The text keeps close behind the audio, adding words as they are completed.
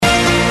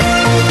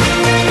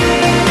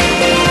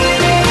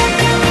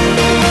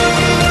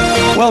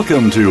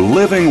Welcome to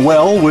Living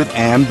Well with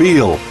Ann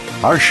Beal.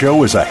 Our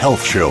show is a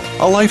health show,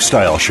 a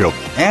lifestyle show,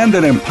 and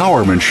an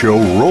empowerment show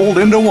rolled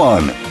into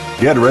one.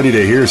 Get ready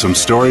to hear some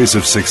stories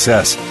of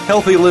success,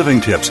 healthy living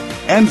tips,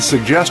 and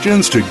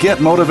suggestions to get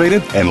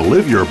motivated and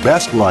live your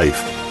best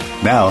life.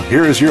 Now,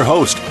 here is your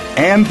host,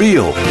 Ann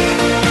Beal.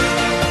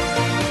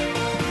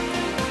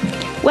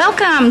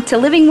 Welcome to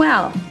Living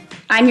Well.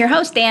 I'm your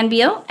host, Ann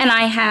Beal, and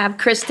I have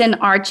Kristin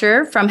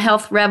Archer from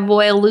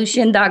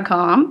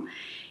healthrevolution.com.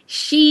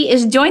 She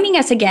is joining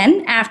us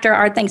again after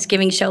our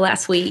Thanksgiving show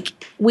last week.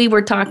 We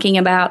were talking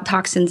about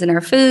toxins in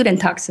our food and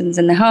toxins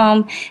in the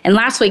home. And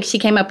last week, she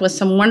came up with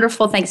some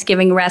wonderful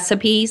Thanksgiving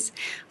recipes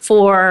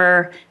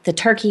for the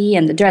turkey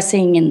and the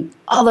dressing and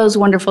all those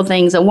wonderful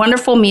things. A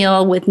wonderful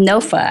meal with no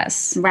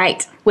fuss.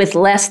 Right. With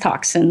less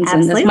toxins.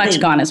 Absolutely. And as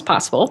much gone as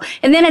possible.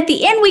 And then at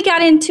the end, we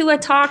got into a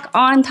talk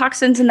on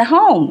toxins in the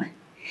home.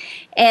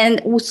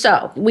 And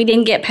so we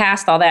didn't get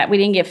past all that. We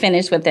didn't get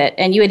finished with it.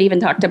 And you had even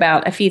talked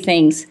about a few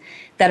things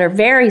that are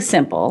very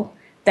simple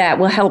that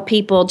will help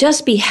people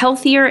just be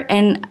healthier,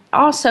 and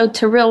also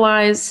to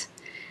realize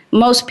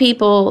most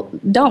people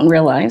don't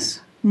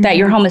realize that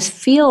your home is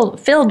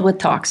filled with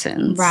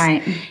toxins.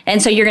 Right.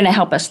 And so you're going to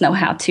help us know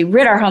how to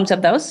rid our homes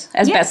of those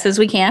as best as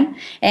we can.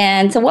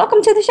 And so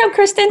welcome to the show,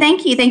 Kristin.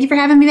 Thank you. Thank you for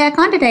having me back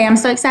on today. I'm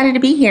so excited to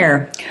be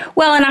here.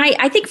 Well, and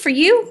I think for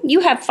you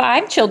have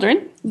 5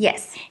 children.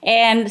 Yes.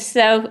 And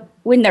so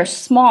when they're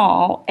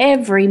small,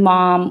 every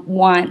mom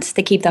wants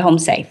to keep the home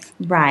safe.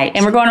 Right.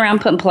 And we're going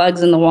around putting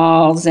plugs in the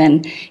walls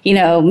and,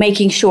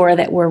 making sure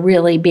that we're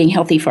really being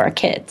healthy for our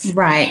kids.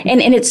 Right.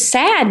 And it's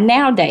sad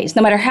nowadays,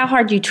 no matter how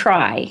hard you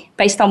try,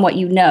 based on what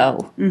you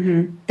know,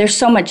 there's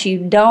so much you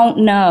don't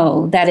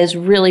know that is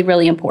really,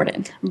 really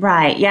important.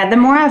 Right. Yeah. The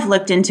more I've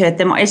looked into it,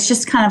 the more it's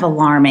just kind of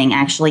alarming,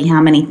 actually,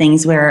 how many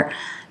things we're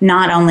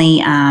not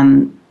only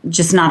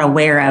just not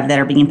aware of that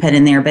are being put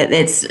in there, but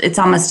it's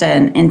almost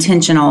an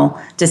intentional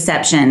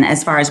deception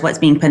as far as what's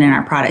being put in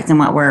our products and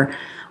what we're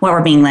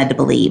being led to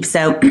believe.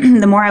 So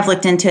the more I've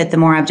looked into it, the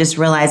more I've just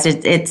realized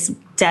it's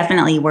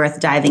definitely worth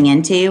diving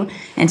into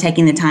and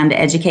taking the time to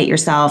educate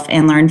yourself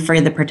and learn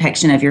for the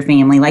protection of your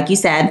family. Like you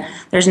said,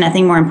 there's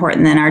nothing more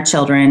important than our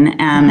children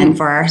and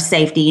for our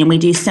safety. And we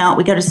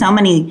go to so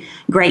many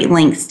great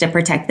lengths to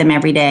protect them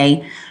every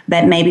day,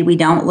 but maybe we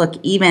don't look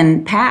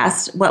even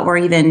past what we're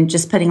even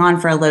just putting on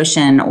for a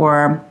lotion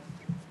or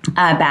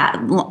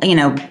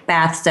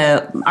bath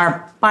soap,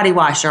 our body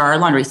wash, or our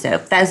laundry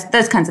soap.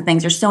 Those kinds of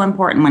things are so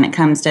important when it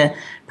comes to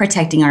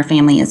protecting our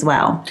family as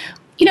well.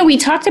 We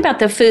talked about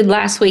the food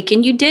last week,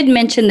 and you did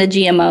mention the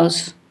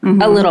GMOs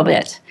a little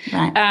bit.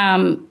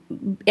 Right.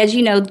 As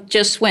you know,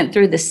 just went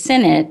through the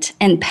Senate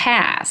and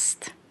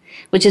passed,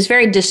 which is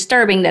very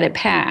disturbing that it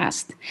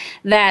passed,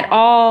 that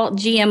all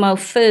GMO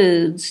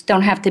foods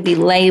don't have to be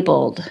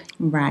labeled.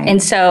 Right.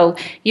 And so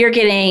you're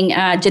getting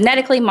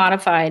genetically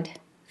modified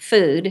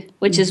food,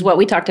 which is what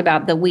we talked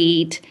about, the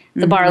wheat,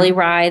 the barley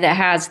rye that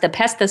has the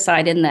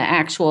pesticide in the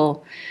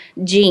actual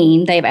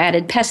gene. They've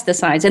added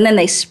pesticides, and then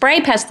they spray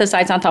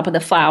pesticides on top of the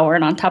flour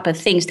and on top of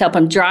things to help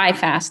them dry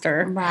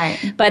faster.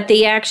 Right. But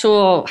the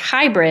actual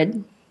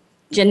hybrid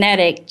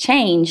genetic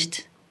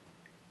changed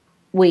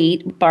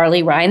wheat,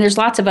 barley, rye, and there's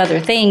lots of other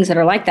things that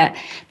are like that.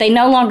 They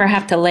no longer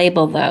have to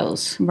label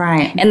those.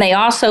 Right. And they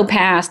also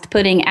passed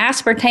putting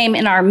aspartame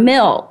in our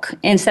milk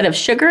instead of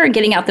sugar,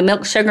 getting out the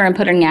milk sugar and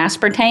putting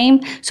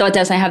aspartame so it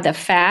doesn't have the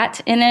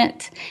fat in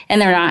it.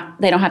 And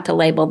they don't have to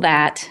label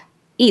that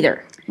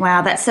either.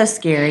 Wow, that's so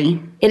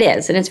scary. It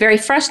is. And it's very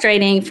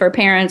frustrating for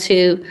parents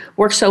who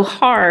work so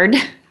hard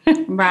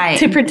right.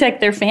 to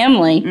protect their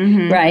family,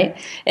 right?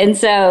 And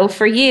so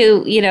for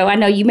you, I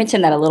know you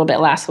mentioned that a little bit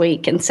last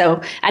week, and so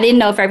I didn't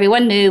know if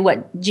everyone knew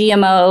what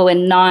GMO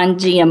and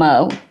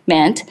non-GMO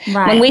meant.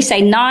 Right. When we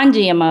say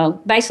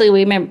non-GMO,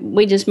 basically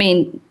we just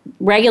mean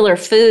regular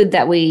food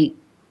that we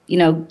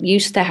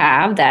used to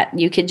have that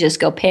you could just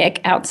go pick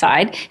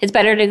outside. It's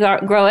better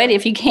to grow it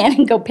if you can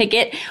and go pick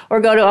it, or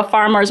go to a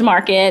farmer's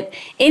market,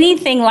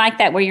 anything like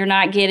that where you're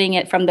not getting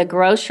it from the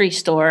grocery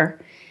store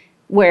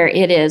where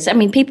it is. I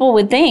mean, people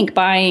would think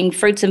buying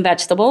fruits and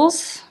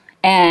vegetables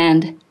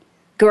and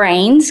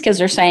grains, because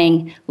they're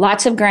saying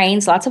lots of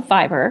grains, lots of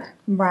fiber.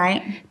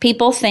 Right.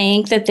 People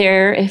think that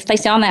if they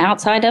stay on the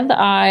outside of the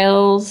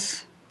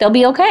aisles, they'll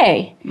be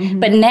okay.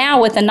 But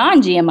now with the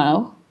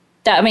non-GMO,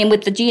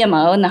 with the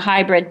GMO and the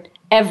hybrid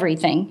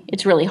everything,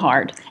 it's really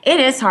hard. It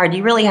is hard.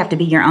 You really have to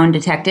be your own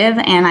detective.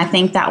 And I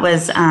think that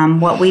was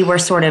what we were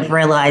sort of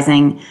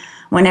realizing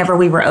whenever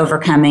we were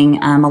overcoming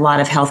a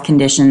lot of health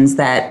conditions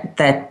that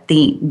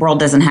the world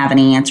doesn't have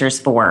any answers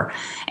for.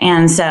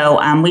 And so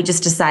we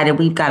just decided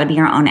we've got to be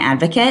our own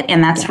advocate.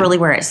 And that's really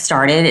where it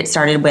started. It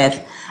started with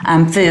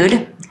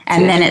food.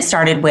 And then it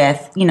started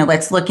with,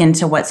 let's look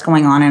into what's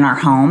going on in our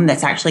home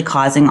that's actually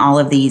causing all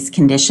of these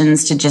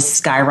conditions to just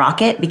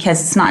skyrocket,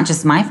 because it's not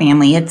just my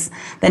family. It's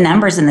the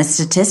numbers and the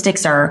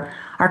statistics are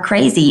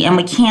crazy, and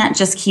we can't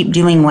just keep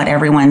doing what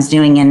everyone's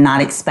doing and not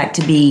expect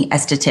to be a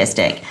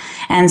statistic.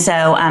 And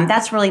so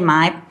that's really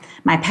my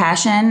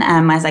passion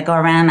as I go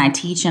around and I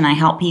teach and I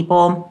help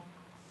people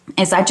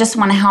is I just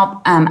want to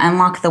help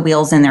unlock the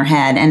wheels in their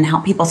head and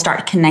help people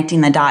start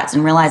connecting the dots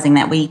and realizing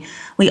that we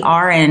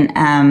are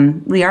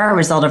a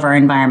result of our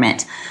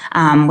environment.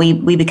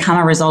 We become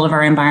a result of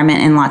our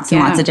environment in lots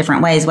and lots of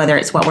different ways, whether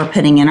it's what we're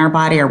putting in our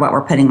body or what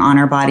we're putting on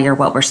our body or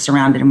what we're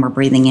surrounded and we're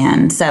breathing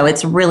in. So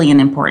it's really an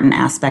important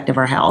aspect of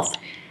our health.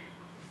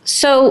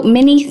 So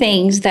many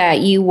things that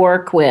you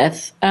work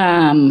with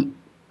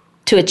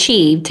to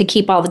achieve, to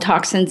keep all the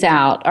toxins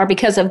out, are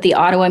because of the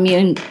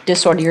autoimmune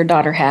disorder your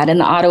daughter had and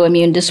the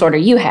autoimmune disorder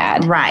you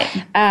had. Right.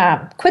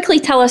 Quickly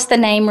tell us the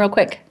name real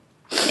quick.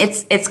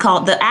 It's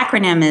called, the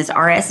acronym is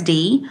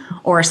RSD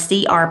or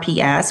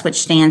CRPS, which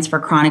stands for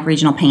Chronic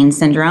Regional Pain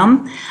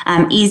Syndrome.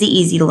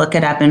 Easy to look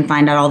it up and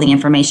find out all the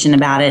information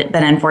about it.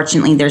 But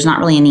unfortunately, there's not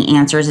really any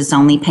answers. It's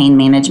only pain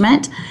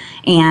management.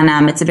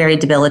 And it's a very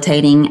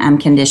debilitating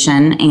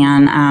condition.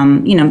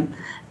 And,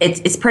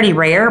 it's pretty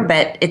rare,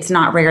 but it's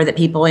not rare that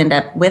people end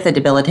up with a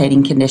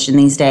debilitating condition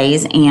these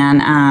days.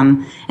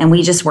 And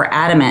we just were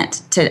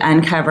adamant to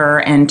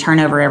uncover and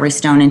turn over every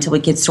stone until we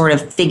could sort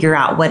of figure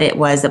out what it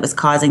was that was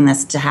causing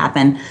this to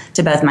happen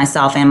to both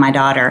myself and my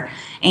daughter.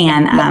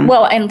 And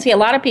and see, a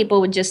lot of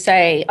people would just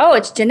say, "Oh,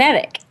 it's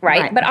genetic,"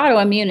 right? But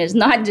autoimmune is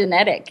not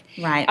genetic.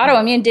 Right.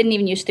 Autoimmune didn't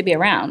even used to be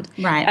around.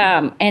 Right.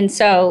 And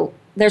so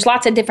there's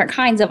lots of different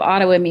kinds of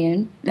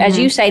autoimmune. As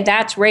you say,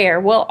 that's rare.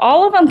 Well,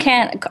 all of them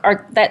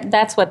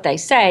that's what they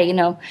say,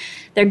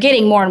 they're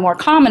getting more and more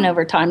common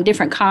over time,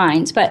 different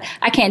kinds. But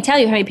I can't tell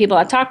you how many people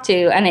I talk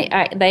to,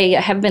 and they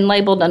have been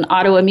labeled an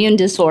autoimmune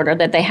disorder,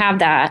 that they have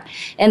that,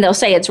 and they'll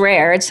say it's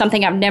rare. It's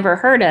something I've never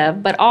heard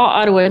of, but all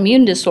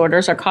autoimmune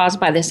disorders are caused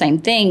by the same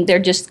thing. They're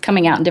just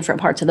coming out in different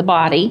parts of the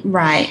body.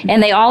 Right.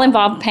 And they all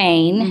involve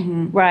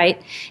pain,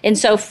 right? And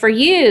so for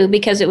you,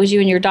 because it was you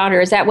and your daughter,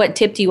 is that what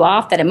tipped you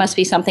off, that it must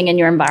be something in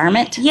your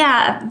environment?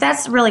 Yeah,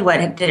 that's really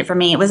what did it for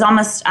me. It was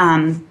almost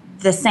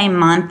the same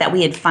month that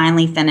we had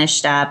finally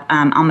finished up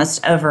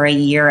almost over a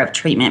year of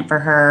treatment for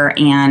her,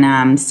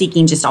 and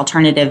seeking just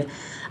alternative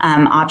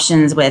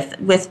options with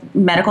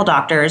medical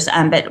doctors.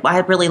 But I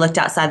really looked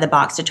outside the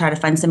box to try to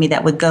find somebody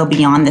that would go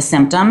beyond the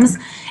symptoms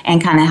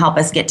and kind of help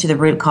us get to the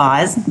root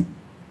cause.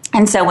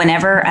 And so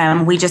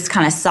whenever we just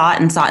kind of sought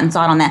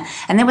on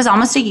that, and it was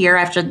almost a year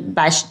after,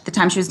 by the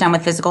time she was done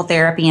with physical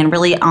therapy and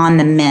really on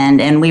the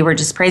mend, and we were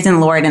just praising the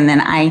Lord. And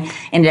then I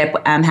ended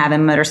up having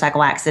a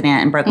motorcycle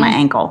accident and broke my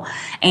ankle,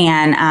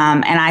 and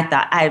I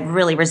thought I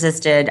really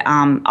resisted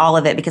all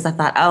of it because I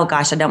thought, oh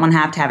gosh, I don't want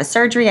to have a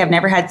surgery. I've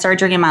never had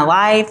surgery in my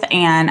life,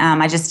 and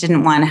I just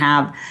didn't want to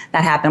have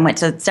that happen. Went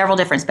to several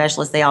different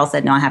specialists. They all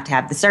said no, I have to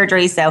have the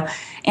surgery. So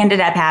ended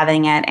up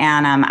having it,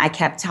 and I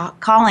kept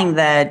calling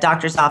the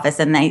doctor's office,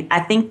 and I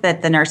think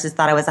that the nurses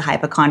thought I was a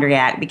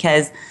hypochondriac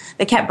because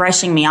they kept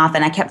brushing me off,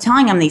 and I kept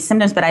telling them these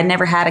symptoms, but I'd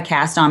never had a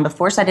cast on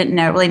before, so I didn't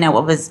really know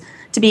what was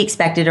to be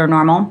expected or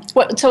normal.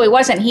 So it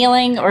wasn't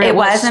healing, or it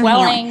was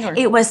swelling? Or?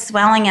 It was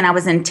swelling, and I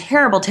was in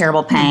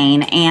terrible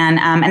pain, and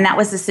that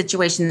was the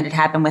situation that had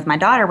happened with my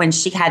daughter when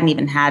she hadn't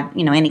even had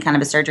any kind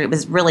of a surgery. It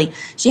was really,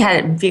 she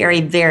had a very,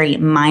 very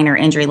minor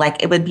injury.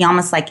 Like, it would be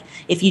almost like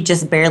if you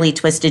just barely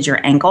twisted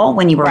your ankle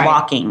when you were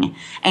walking.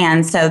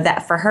 And so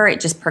that for her,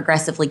 it just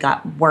progressively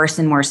got worse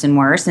and worse and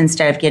worse.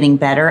 Instead of getting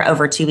better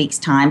over 2 weeks'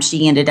 time,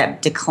 she ended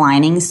up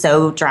declining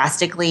so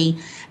drastically.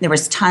 There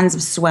was tons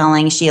of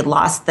swelling. She had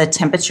lost the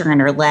temperature,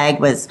 and her leg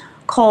was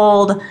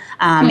cold.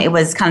 It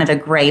was kind of a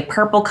gray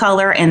purple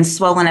color and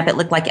swollen up. It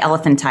looked like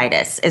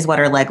elephantitis is what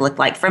her leg looked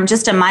like from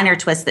just a minor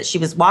twist that she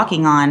was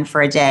walking on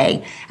for a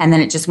day, and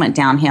then it just went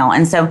downhill.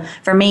 And so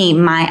for me,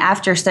 my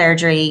after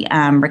surgery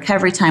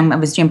recovery time, I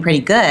was doing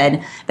pretty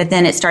good, but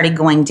then it started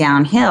going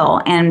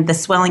downhill, and the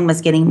swelling was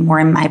getting more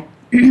in my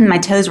my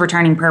toes were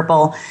turning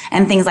purple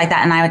and things like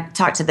that. And I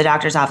talked to the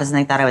doctor's office, and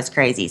they thought I was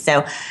crazy.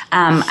 So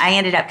I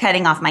ended up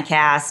cutting off my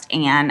cast.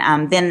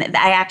 And then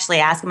I actually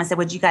asked them, I said,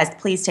 would you guys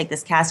please take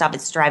this cast off?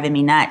 It's driving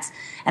me nuts.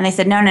 And they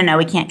said, no,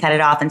 we can't cut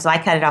it off. And so I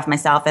cut it off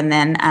myself. And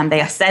then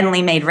they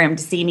suddenly made room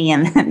to see me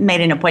and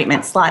made an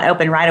appointment slot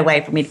open right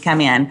away for me to come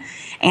in.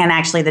 And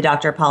actually the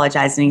doctor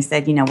apologized, and he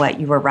said, you know what,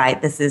 you were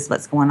right. This is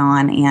what's going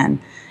on. And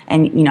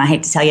I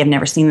hate to tell you, I've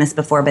never seen this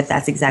before, but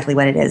that's exactly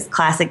what it is.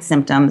 Classic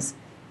symptoms.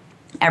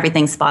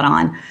 Everything's spot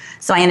on.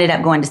 So I ended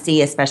up going to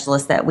see a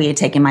specialist that we had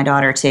taken my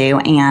daughter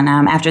to. And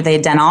after they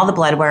had done all the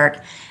blood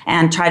work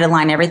and tried to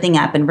line everything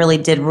up and really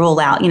did rule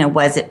out,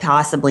 was it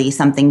possibly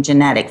something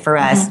genetic for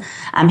us?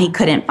 He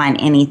couldn't find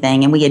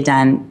anything. And we had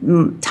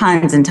done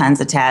tons and tons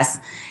of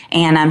tests.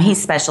 And he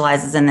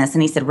specializes in this.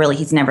 And he said, really,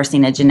 he's never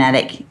seen a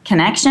genetic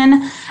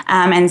connection.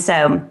 And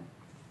so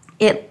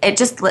it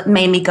just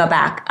made me go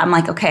back. I'm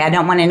like, okay, I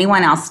don't want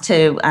anyone else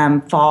to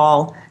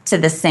fall to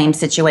the same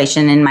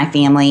situation in my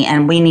family,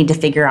 and we need to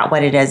figure out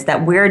what it is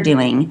that we're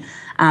doing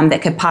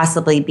that could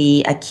possibly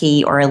be a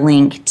key or a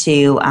link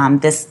to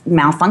this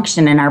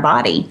malfunction in our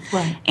body.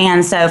 Right.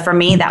 And so for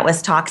me, that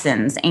was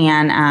toxins.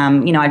 And,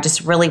 I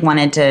just really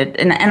wanted to,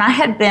 and I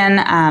had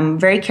been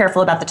very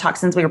careful about the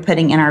toxins we were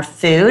putting in our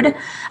food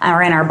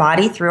or in our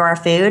body through our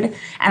food.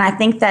 And I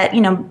think that,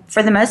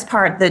 for the most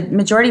part, the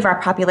majority of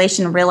our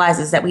population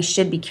realizes that we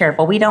should be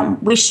careful.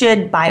 We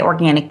should buy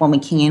organic when we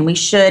can. We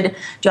should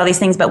do all these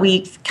things, but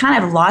we've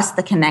kind of lost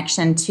the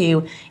connection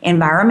to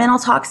environmental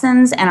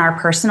toxins and our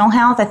personal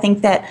health. I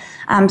think that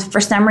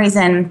for some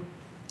reason,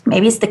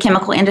 maybe it's the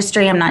chemical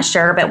industry, I'm not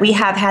sure, but we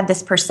have had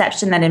this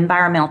perception that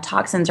environmental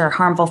toxins are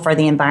harmful for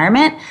the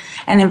environment,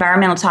 and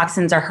environmental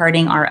toxins are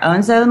hurting our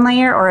ozone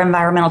layer, or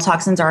environmental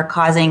toxins are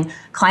causing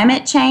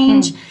climate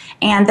change.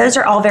 And those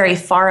are all very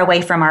far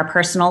away from our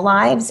personal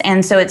lives.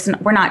 And so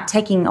we're not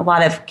taking a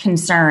lot of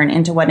concern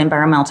into what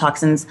environmental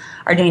toxins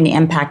are doing to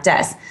impact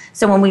us.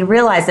 So when we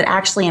realize that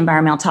actually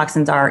environmental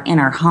toxins are in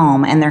our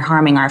home and they're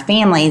harming our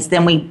families,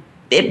 then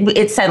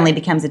it suddenly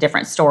becomes a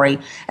different story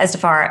as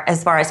far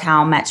as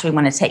how much we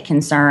want to take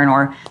concern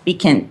or be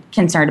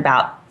concerned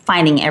about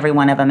finding every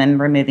one of them and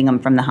removing them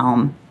from the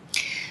home.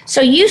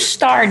 So you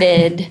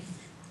started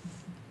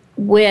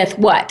with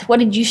what? What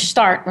did you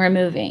start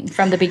removing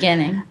from the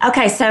beginning?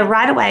 Okay, so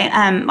right away,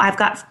 I've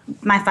got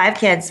my 5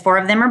 kids. 4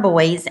 of them are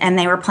boys, and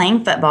they were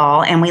playing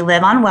football, and we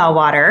live on well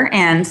water.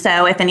 And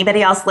so if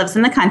anybody else lives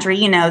in the country,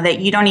 you know that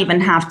you don't even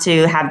have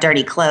to have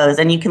dirty clothes,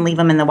 and you can leave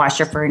them in the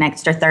washer for an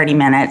extra 30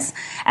 minutes,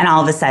 and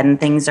all of a sudden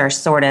things are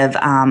sort of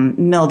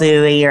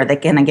mildewy, or they're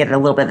going to get a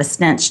little bit of a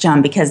stench to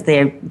them because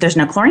there's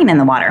no chlorine in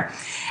the water.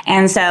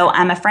 And so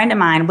a friend of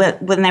mine,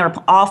 when they were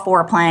all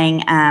 4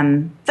 playing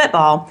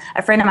football,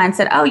 a friend of mine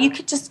said, oh, you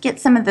could just get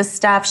some of this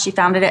stuff. She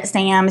found it at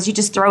Sam's. You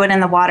just throw it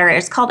in the water.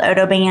 It's called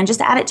Autoimmune.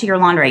 Just add it to your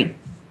laundry.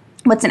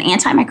 It's an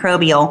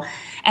antimicrobial,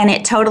 and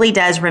it totally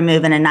does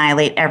remove and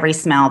annihilate every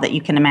smell that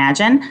you can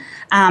imagine.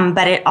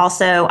 But it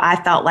also,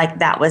 I felt like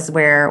that was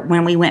where,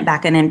 when we went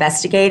back and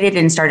investigated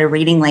and started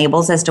reading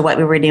labels as to what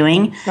we were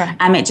doing, right.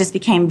 It just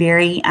became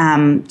very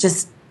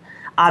just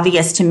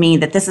obvious to me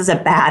that this is a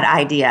bad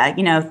idea.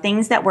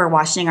 Things that we're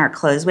washing our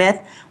clothes with,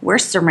 we're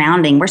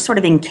sort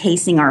of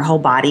encasing our whole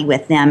body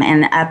with them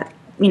and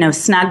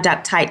snugged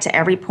up tight to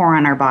every pore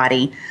on our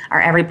body, or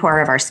every pore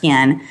of our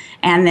skin.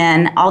 And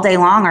then all day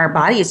long, our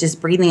body is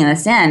just breathing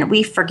us in.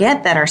 We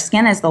forget that our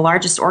skin is the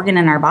largest organ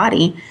in our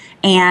body.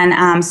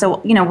 And so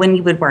when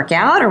we would work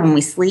out or when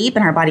we sleep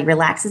and our body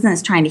relaxes and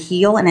is trying to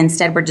heal, and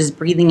instead we're just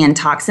breathing in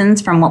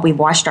toxins from what we've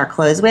washed our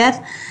clothes with,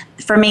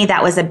 for me,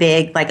 that was a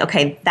big,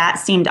 okay, that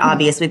seemed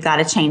obvious. We've got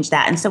to change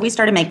that. And so we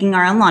started making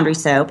our own laundry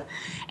soap.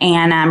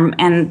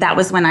 And that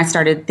was when I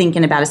started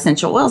thinking about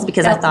essential oils,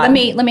 because I thought... Let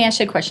me ask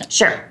you a question.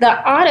 Sure.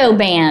 The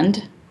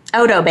Autoband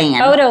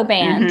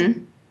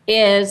mm-hmm.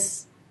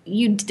 is...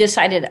 You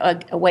decided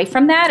away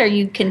from that, or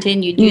you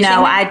continued using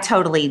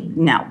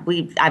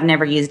it? I've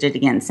never used it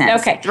again since.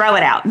 Okay. Throw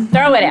it out.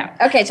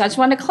 Okay, so I just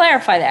wanted to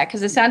clarify that,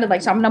 because it sounded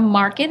like, so I'm going to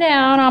mark it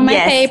out on my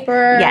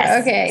paper. Yes.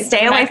 Okay.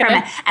 Stay away from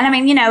it.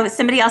 And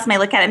somebody else may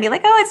look at it and be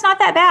like, oh, it's not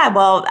that bad.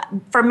 Well,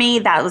 for me,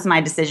 that was my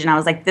decision. I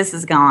was like, this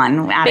is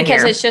gone out of here.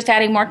 Because it's just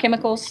adding more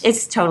chemicals?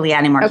 It's totally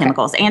adding more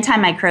chemicals.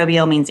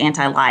 Antimicrobial means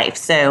anti-life,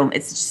 so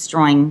it's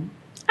destroying...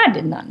 I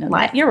did not know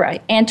that. You're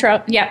right.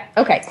 Yeah.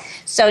 Okay.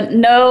 So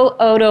no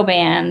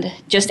Autoband,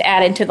 just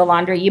added to the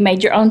laundry. You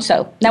made your own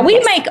soap. Now, we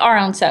make our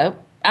own soap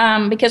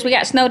because we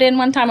got snowed in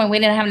one time and we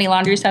didn't have any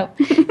laundry soap.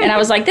 And I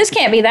was like, this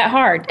can't be that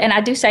hard. And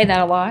I do say that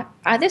a lot.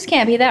 This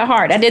can't be that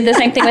hard. I did the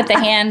same thing with the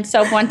hand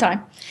soap one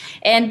time.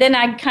 And then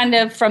I kind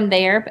of, from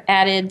there,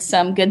 added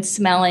some good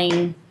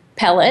smelling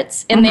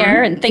pellets in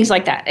there and things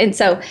like that. And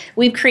so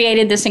we've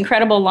created this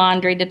incredible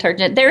laundry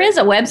detergent. There is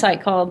a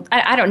website called,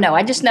 I don't know.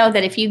 I just know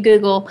that if you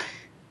Google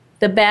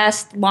the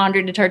best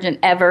laundry detergent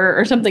ever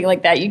or something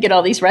like that, you get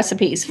all these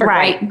recipes for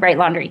great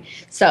laundry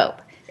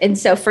soap. And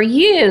so for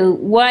you,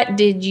 what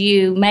did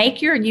you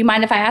make you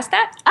mind if I ask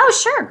that? Oh,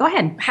 sure. Go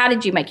ahead. How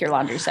did you make your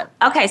laundry soap?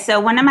 Okay. So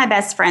one of my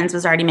best friends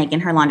was already making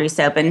her laundry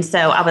soap. And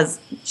so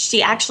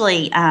she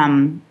actually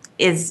I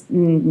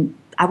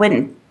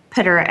wouldn't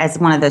put her as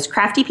one of those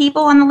crafty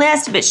people on the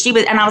list, but she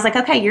was, and I was like,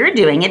 okay, you're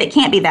doing it. It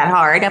can't be that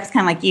hard. I was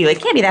kind of like you.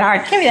 It can't be that hard.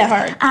 It can't be that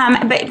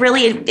hard. But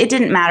really, it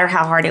didn't matter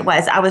how hard it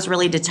was. I was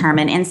really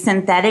determined. And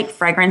synthetic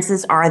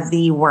fragrances are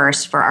the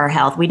worst for our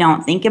health. We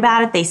don't think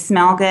about it. They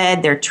smell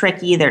good. They're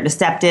tricky. They're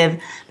deceptive,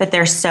 but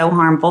they're so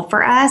harmful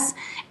for us.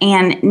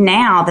 And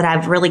now that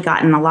I've really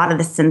gotten a lot of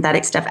the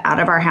synthetic stuff out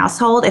of our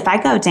household, if I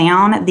go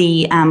down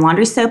the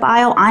laundry soap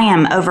aisle, I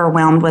am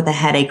overwhelmed with a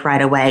headache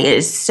right away. It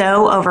is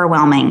so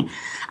overwhelming.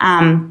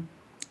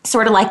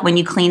 Sort of like when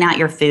you clean out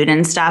your food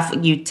and stuff,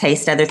 you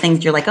taste other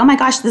things. You're like, oh my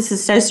gosh, this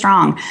is so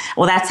strong.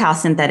 Well, that's how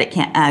synthetic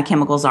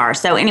chemicals are.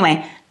 So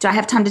anyway, do I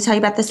have time to tell you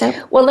about the soap?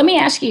 Well, let me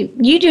ask you,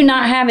 you do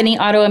not have any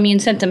autoimmune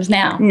symptoms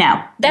now.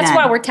 No. That's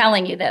why we're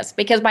telling you this,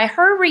 because by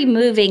her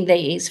removing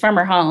these from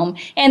her home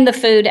and the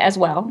food as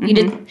well, you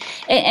did,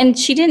 and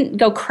she didn't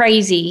go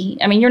crazy.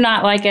 I mean, you're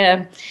not like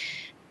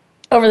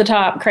over the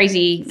top,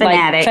 crazy,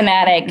 fanatic.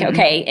 Mm-hmm.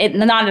 Okay,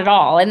 not at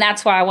all. And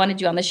that's why I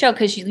wanted you on the show,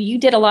 because you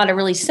did a lot of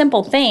really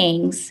simple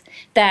things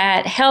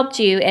that helped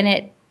you, and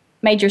it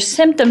made your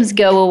symptoms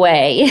go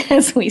away,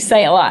 as we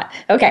say a lot.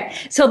 Okay,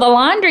 so the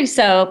laundry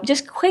soap,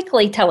 just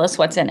quickly tell us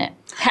what's in it,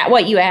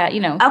 what you add,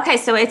 Okay,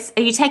 so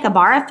you take a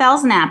bar of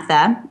Fell's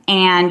naphtha,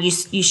 and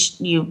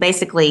you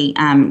basically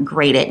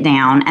grate it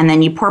down, and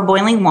then you pour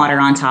boiling water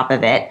on top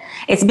of it.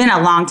 It's been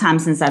a long time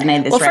since I've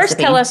made this recipe. Well, first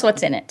tell us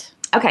what's in it.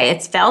 Okay,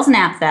 it's Fell's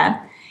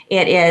naphtha.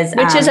 It is,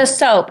 which is a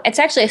soap. It's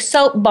actually a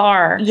soap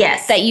bar.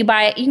 Yes, that you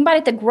buy. You can buy it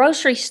at the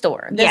grocery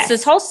store.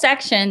 This whole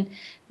section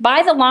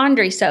by the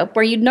laundry soap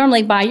where you'd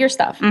normally buy your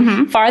stuff.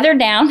 Mm-hmm. Farther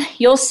down,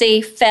 you'll see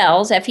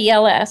Fell's,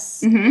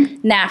 F-E-L-S,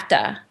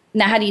 naphtha.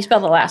 Now, how do you spell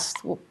the last?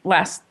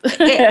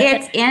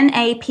 It's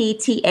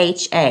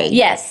N-A-P-T-H-A.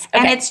 Yes,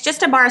 and it's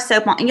just a bar of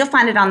soap, and you'll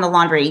find it on the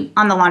laundry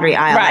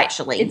aisle. Right.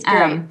 Actually, it's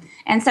great.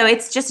 And so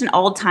it's just an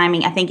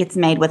old-timey, I think it's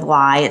made with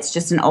lye. It's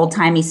just an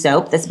old-timey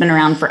soap that's been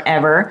around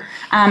forever.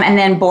 And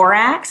then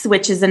borax,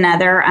 which is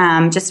another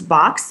just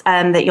box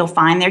that you'll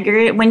find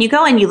there. When you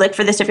go and you look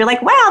for this stuff, you're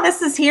like, wow,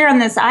 this is here on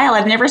this aisle.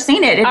 I've never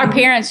seen it. Our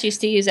parents used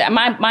to use it.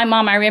 My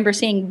mom, I remember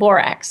seeing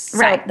borax.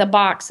 Right. So the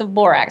box of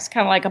borax,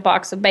 kind of like a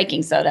box of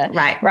baking soda.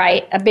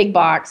 Right. A big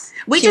box.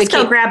 We just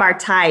go grab our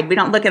Tide. We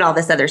don't look at all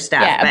this other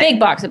stuff. Yeah, a big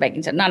box of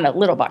baking soda, not a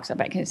little box of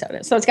baking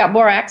soda. So it's got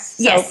borax.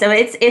 Yes, so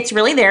it's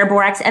really there,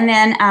 borax. And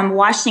then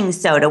washing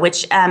soda,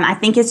 which I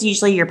think is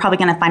usually, you're probably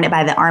going to find it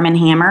by the Arm &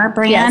 Hammer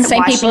brand. Yeah,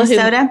 same people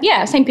soda.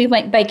 Yeah, same people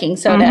make baking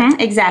soda.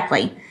 Mm-hmm,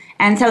 exactly.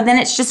 And so then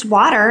it's just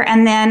water.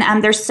 And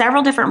then there's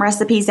several different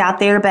recipes out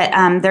there, but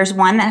there's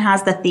one that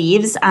has the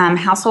Thieves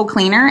household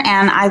cleaner.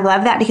 And I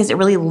love that because it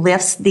really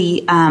lifts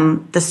the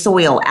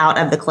soil out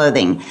of the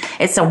clothing.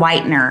 It's a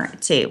whitener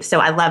too. So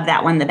I love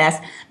that one the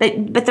best.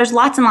 But there's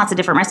lots and lots of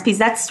different recipes.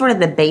 That's sort of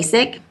the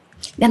basic.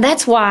 And that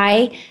is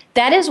why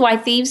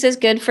Thieves is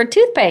good for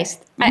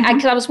toothpaste.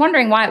 Because I was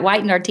wondering why it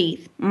whitened our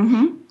teeth.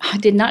 Mm-hmm. I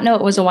did not know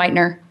it was a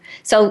whitener.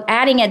 So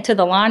adding it to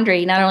the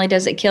laundry, not only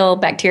does it kill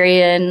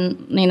bacteria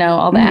and,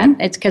 all that,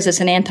 it's because it's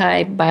an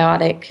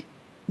antibiotic,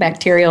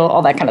 bacterial,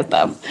 all that kind of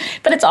stuff.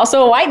 But it's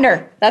also a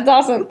whitener. That's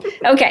awesome.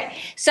 Okay,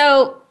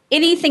 so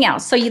anything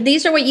else? So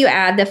these are what you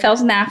add: the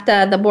Fell's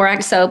naphtha, the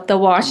borax soap, the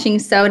washing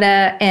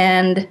soda,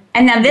 and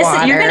now this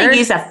water. You're going to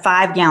use a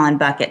 5-gallon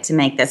bucket to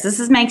make this.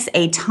 This makes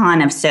a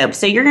ton of soap.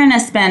 So you're going to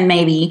spend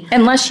maybe,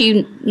 unless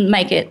you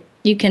make it.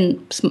 You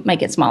can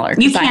make it smaller.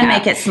 You can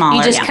make it smaller.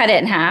 You just cut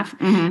it in half.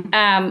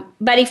 Mm-hmm.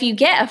 But if you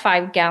get a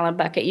 5-gallon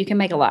bucket, you can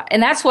make a lot.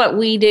 And that's what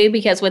we do,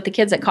 because with the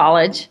kids at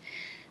college,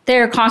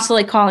 they're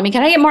constantly calling me,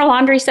 can I get more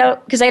laundry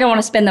soap? Because they don't want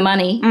to spend the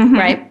money,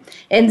 right?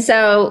 And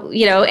so,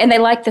 and they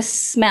like the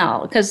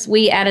smell, because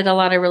we added a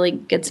lot of really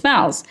good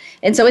smells.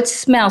 And so it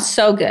smells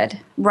so good.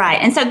 Right.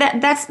 And so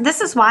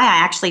this is why I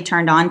actually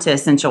turned on to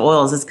essential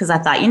oils, is because I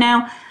thought,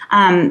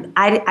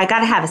 I got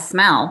to have a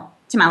smell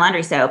to my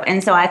laundry soap.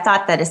 And so I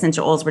thought that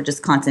essential oils were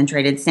just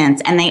concentrated scents,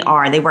 and they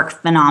are. They work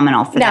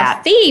phenomenal for that.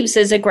 Now, Thieves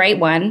is a great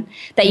one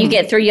that you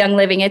get through Young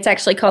Living. It's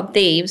actually called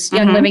Thieves,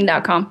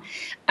 youngliving.com.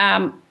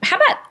 How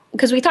about,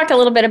 because we talked a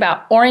little bit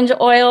about orange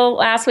oil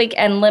last week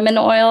and lemon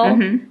oil.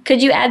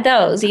 Could you add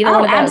those? Either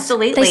one of those?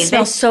 Absolutely. They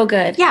smell so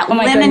good. Yeah,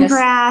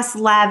 lemongrass,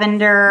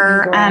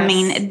 lavender. I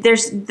mean,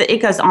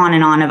 it goes on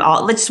and on of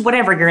all, just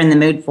whatever you're in the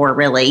mood for,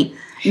 really.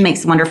 It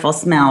makes wonderful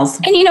smells.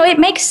 And, it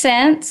makes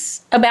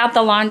sense about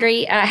the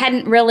laundry. I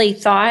hadn't really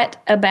thought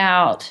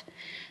about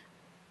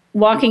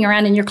walking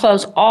around in your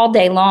clothes all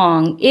day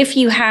long if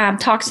you have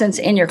toxins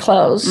in your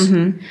clothes.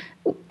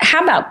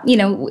 How about, I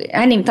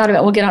hadn't even thought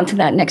about, we'll get on to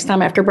that next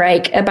time after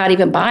break, about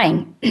even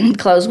buying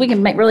clothes. We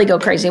can really go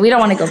crazy. We don't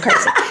want to go crazy.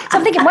 So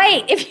I'm thinking,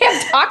 wait, if you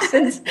have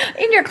toxins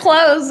in your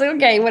clothes,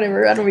 okay,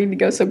 whatever. I don't mean to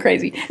go so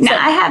crazy. Now,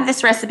 I have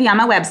this recipe on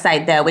my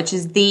website, though, which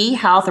is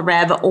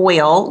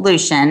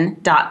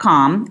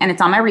thehealthrevoilution.com, and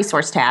it's on my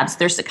resource tabs.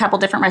 There's a couple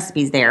different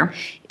recipes there.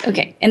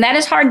 Okay, and that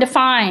is hard to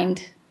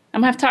find. I'm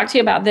going to have to talk to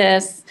you about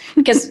this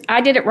because I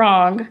did it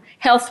wrong.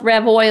 Health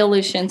Rev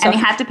Oilution. So and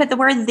you have to put the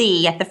word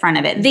 "the" at the front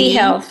of it. The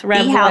Health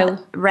Rev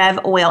Oil. Rev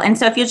Oil. And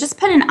so if you'll just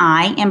put an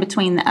I in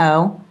between the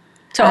O.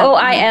 So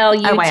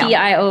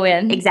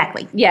Oilution.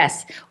 Exactly.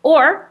 Yes.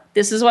 Or,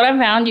 this is what I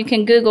found, you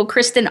can Google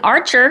Kristin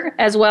Archer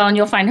as well, and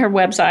you'll find her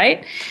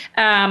website.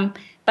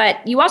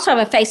 But you also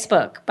have a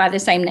Facebook by the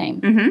same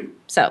name.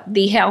 So,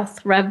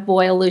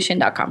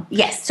 thehealthrevoilution.com.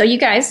 Yes. So you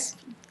guys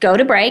go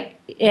to break.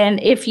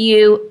 And if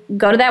you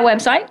go to that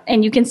website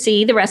and you can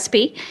see the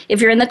recipe,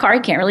 if you're in the car,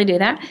 you can't really do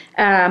that.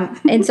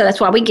 And so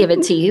that's why we give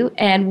it to you.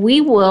 And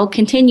we will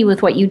continue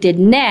with what you did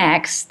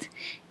next.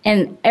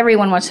 And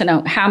everyone wants to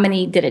know, how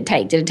many did it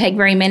take? Did it take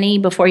very many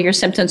before your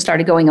symptoms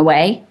started going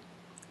away?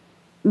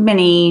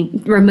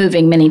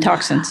 Removing many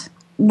toxins.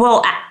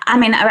 Well, I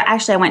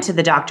went to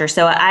the doctor.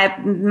 So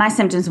my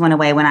symptoms went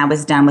away when I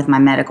was done with my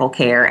medical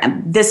care.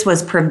 This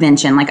was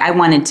prevention. Like, I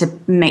wanted to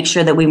make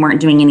sure that we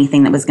weren't doing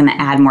anything that was going to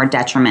add more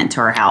detriment to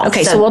our health.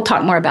 Okay, so we'll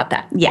talk more about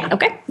that. Yeah.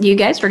 Okay, you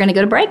guys, we're going to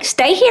go to break.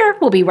 Stay here.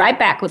 We'll be right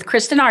back with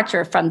Kristin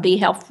Archer from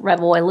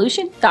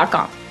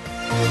thehealthrevoilution.com.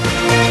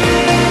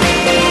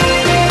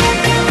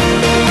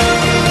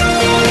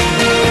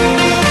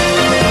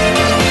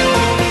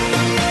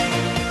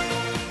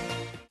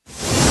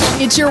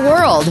 It's your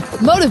world.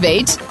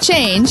 Motivate,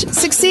 change,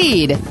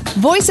 succeed.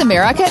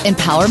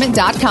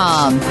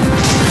 VoiceAmericaEmpowerment.com.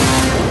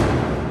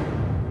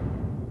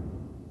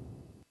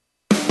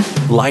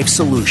 Life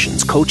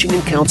Solutions Coaching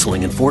and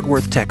Counseling in Fort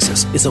Worth,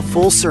 Texas is a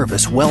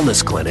full-service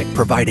wellness clinic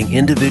providing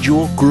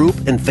individual, group,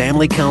 and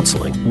family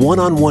counseling,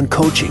 one-on-one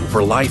coaching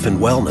for life and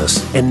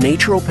wellness, and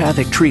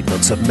naturopathic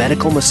treatments of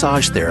medical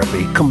massage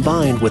therapy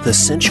combined with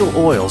essential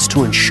oils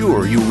to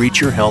ensure you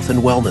reach your health and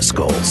wellness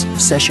goals.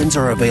 Sessions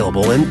are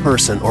available in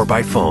person or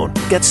by phone.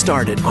 Get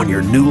started on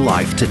your new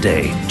life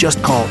today.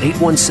 Just call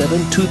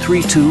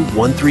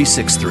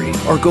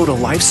 817-232-1363 or go to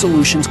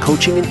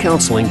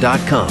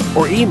LifeSolutionsCoachingandCounseling.com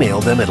or email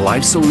them at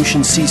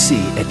lifesolutioncc@yahoo.com.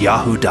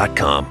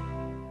 Are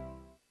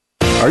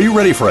you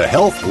ready for a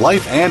health,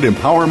 life, and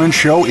empowerment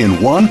show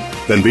in one?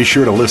 Then be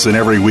sure to listen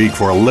every week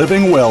for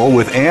Living Well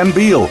with Ann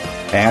Beal.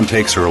 Ann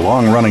takes her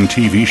long-running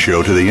TV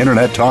show to the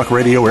Internet Talk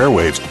Radio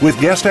airwaves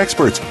with guest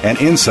experts and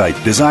insight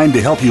designed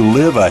to help you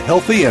live a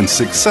healthy and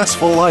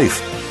successful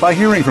life. By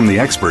hearing from the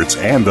experts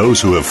and those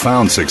who have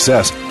found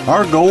success,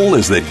 our goal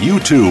is that you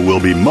too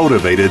will be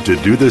motivated to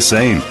do the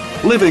same.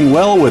 Living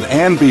Well with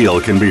Ann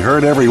Beal can be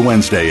heard every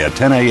Wednesday at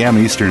 10 a.m.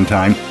 Eastern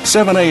Time,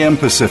 7 a.m.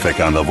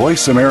 Pacific on the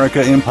Voice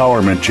America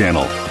Empowerment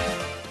Channel.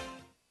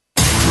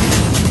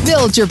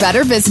 Build your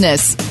better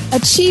business.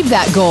 Achieve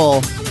that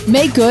goal.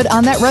 Make good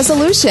on that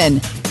resolution.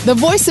 The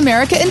Voice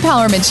America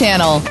Empowerment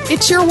Channel.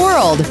 It's your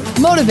world.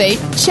 Motivate,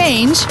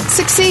 change,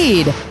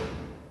 succeed.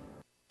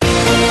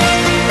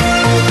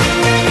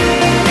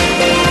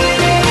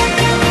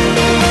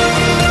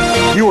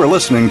 You are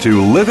listening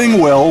to Living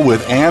Well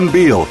with Ann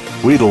Beal.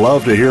 We'd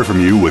love to hear from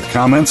you with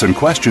comments and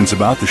questions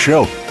about the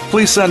show.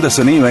 Please send us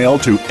an email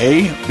to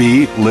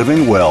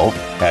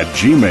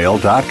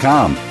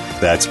ablivingwell@gmail.com.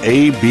 That's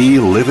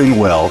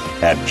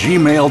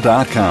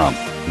ablivingwell@gmail.com.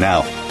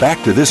 Now,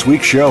 back to this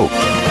week's show.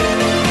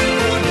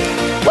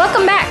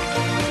 Welcome back.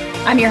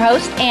 I'm your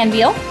host, Ann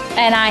Beal,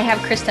 and I have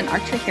Kristin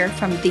Archer here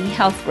from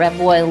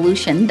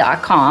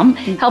thehealthrevolution.com,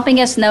 helping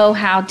us know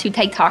how to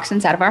take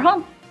toxins out of our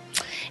home.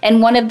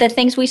 And one of the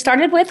things we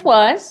started with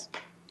was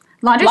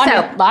Laundry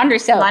soap. Laundry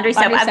soap.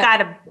 I've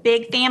got a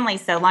big family,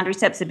 so laundry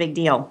soap's a big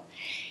deal.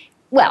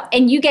 Well,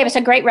 and you gave us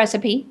a great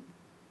recipe.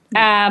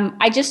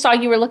 I just saw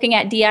you were looking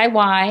at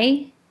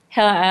DIY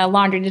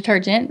laundry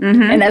detergent,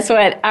 and that's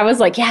what I was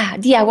like, yeah,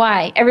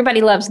 DIY. Everybody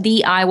loves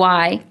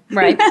DIY,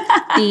 right?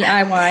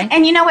 DIY.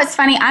 And you know what's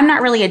funny? I'm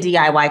not really a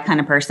DIY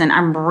kind of person.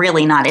 I'm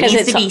really not. It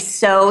needs to be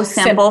so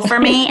simple for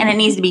me, and it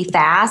needs to be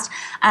fast.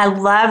 I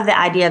love the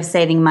idea of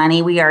saving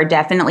money. We are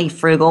definitely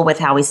frugal with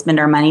how we spend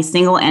our money.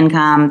 Single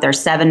income. There's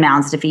 7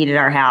 mouths to feed at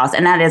our house,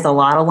 and that is a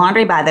lot of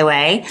laundry, by the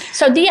way.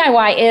 So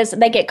DIY is,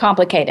 they get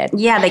complicated.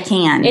 Yeah, they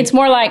can. It's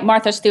more like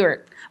Martha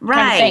Stewart.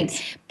 Right. Kind of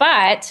thing.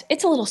 But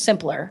it's a little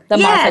simpler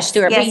than Martha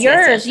Stewart. But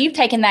yours, you've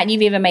taken that and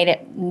you've even made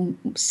it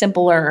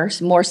simpler,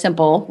 more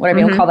simple, whatever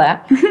you call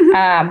that,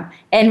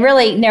 and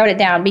really narrowed it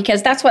down,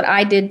 because that's what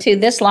I did too.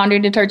 This laundry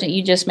detergent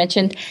you just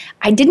mentioned,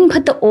 I didn't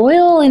put the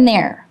oil in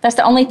there. That's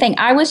the only thing.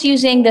 I was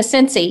using the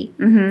Scentsy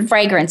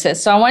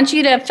fragrances. So I want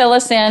you to fill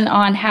us in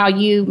on how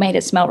you made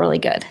it smell really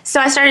good.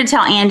 So I started to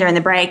tell Ann during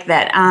the break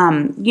that,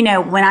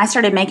 when I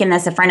started making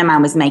this, a friend of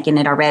mine was making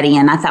it already.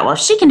 And I thought, well, if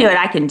she can do it,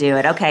 I can do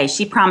it. Okay.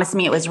 She promised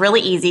me it was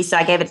really easy. So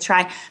I gave it a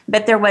try.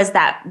 But there was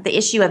the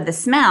issue of the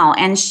smell.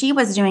 And she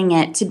was doing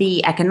it to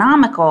be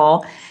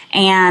economical.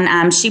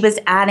 And she was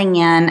adding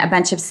in a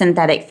bunch of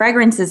synthetic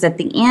fragrances at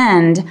the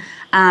end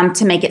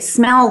to make it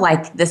smell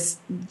like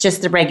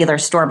just the regular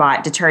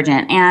store-bought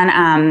detergent. And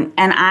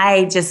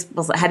I just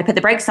had to put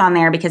the brakes on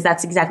there, because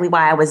that's exactly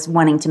why I was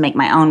wanting to make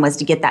my own, was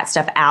to get that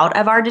stuff out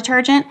of our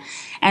detergent.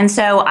 And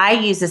so I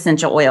use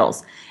essential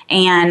oils.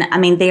 And,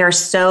 they are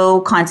so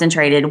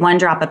concentrated. 1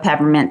 drop of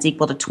peppermint is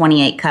equal to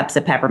 28 cups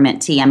of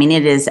peppermint tea.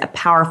 It is a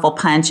powerful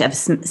punch of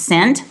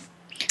scent.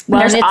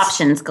 Well, there's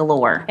options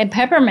galore. And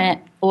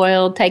peppermint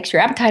oil takes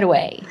your appetite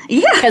away.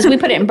 Yeah. Because we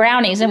put it in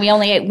brownies, and we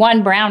only ate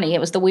 1 brownie.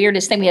 It was the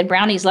weirdest thing. We had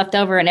brownies left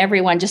over, and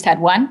everyone just had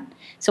 1.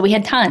 So we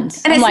had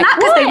tons. And it's not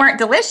because they weren't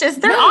delicious.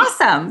 They're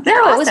awesome.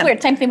 They're awesome. It was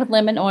weird. Same thing with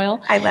lemon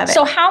oil. I love it.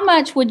 So how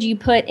much would you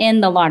put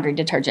in the laundry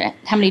detergent?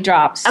 How many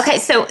drops? Okay,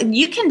 so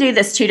you can do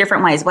this 2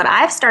 different ways. What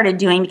I've started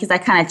doing, because I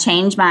kind of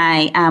change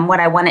my what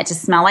I want it to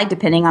smell like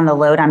depending on the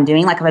load I'm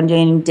doing. Like if I'm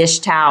doing dish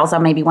towels, I'll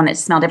maybe want it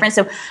to smell different.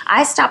 So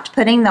I stopped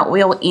putting the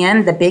oil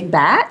in the big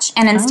batch,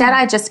 and instead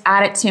I just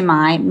add it to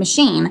my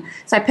machine.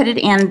 So I put it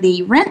in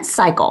the rinse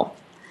cycle.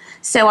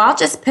 So I'll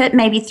just put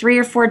maybe 3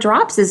 or 4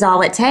 drops is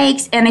all it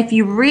takes. And if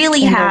you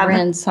really have... the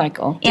rinse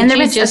cycle. Did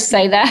you just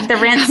say that? The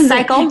rinse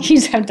cycle? You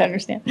just have to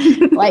understand.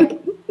 Like,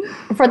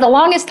 for the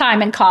longest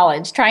time in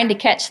college, trying to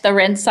catch the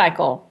rinse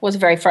cycle was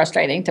very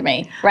frustrating to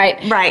me, right?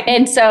 Right.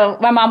 And so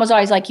my mom was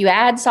always like, you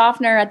add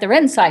softener at the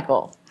rinse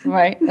cycle,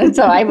 right? And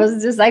so I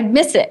was just, I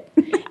miss it.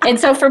 And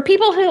so for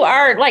people who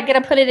are like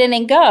going to put it in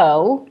and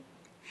go...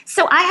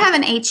 So I have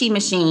an HE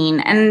machine,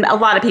 and a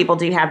lot of people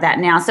do have that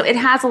now. So it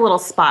has a little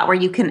spot where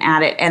you can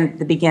add it at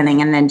the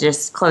beginning and then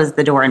just close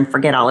the door and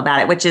forget all about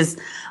it, which is,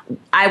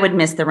 I would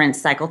miss the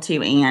rinse cycle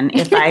too, Anne,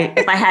 if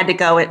I had to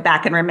go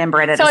back and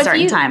remember it at a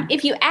certain time.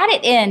 If you add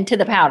it into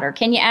the powder,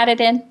 can you add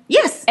it in?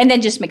 Yes. And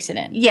then just mix it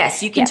in?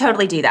 Yes, you can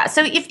totally do that.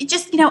 So if you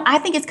just, I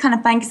think it's kind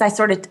of fun because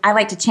I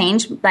like to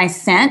change my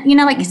scent,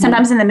 like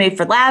sometimes in the mood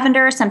for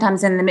lavender,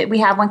 sometimes in the mood, we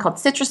have one called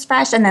Citrus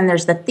Fresh, and then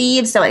there's the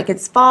Thieves, so it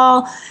gets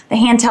fall. The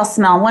handtails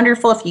smell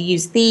wonderful if you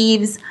use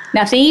Thieves.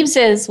 Now, Thieves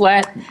is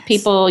what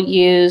people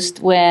used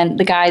when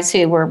the guys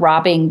who were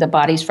robbing the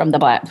bodies from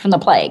the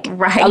plague,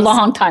 right, a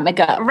long time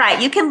ago. Right,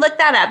 you can look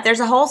that up. There's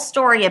a whole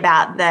story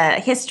about the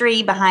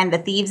history behind the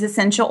Thieves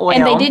essential oil.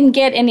 And they didn't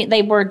get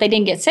they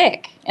didn't get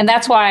sick. And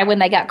that's why when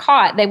they got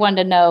caught, they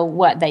wanted to know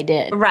what they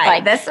did.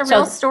 Right, that's the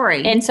real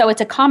story. And so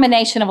it's a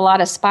combination of a lot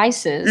of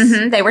spices.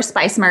 Mm-hmm. They were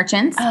spice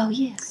merchants. Oh,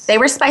 yes. They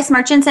were spice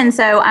merchants. And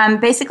so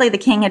basically the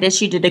king had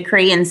issued a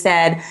decree and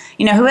said,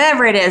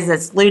 whoever it is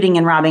that's looting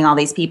and robbing all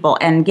these people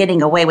and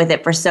getting away with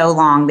it for so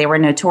long, they were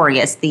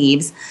notorious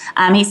thieves.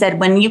 He said,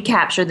 when you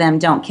capture them,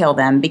 don't kill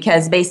them,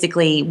 because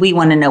basically we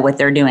want to know what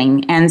they're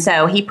doing. And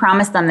so he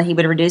promised them that he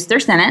would reduce their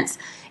sentence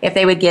if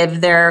they would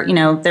give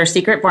their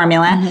secret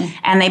formula. Mm-hmm.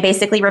 And they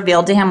basically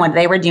revealed to him what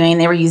they were doing.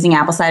 They were using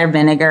apple cider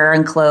vinegar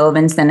and clove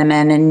and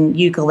cinnamon and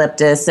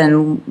eucalyptus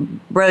and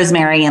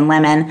rosemary and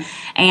lemon.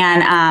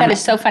 And that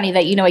is so funny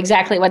that you know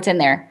exactly what's in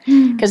there,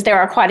 because there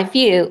are quite a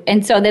few.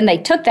 And so then they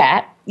took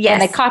that.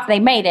 Yes. And they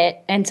made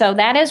it. And so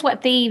that is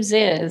what Thieves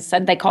is.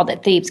 And they called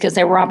it Thieves because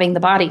they were robbing the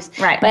bodies.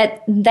 Right.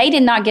 But they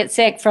did not get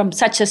sick from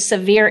such a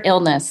severe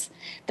illness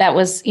that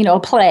was, a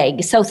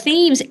plague. So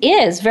Thieves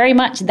is very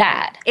much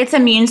that. It's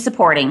immune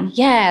supporting.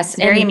 Yes.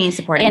 It's very immune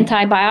supporting.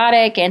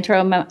 Antibiotic,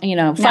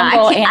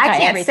 fungal, I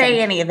can't say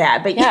any of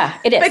that. But yeah,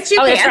 it is. But you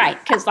can. That's right.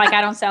 Because I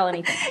don't sell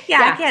anything.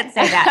 Yeah, I can't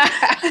say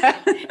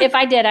that. If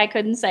I did, I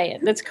couldn't say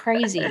it. That's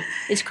crazy.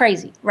 It's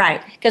crazy.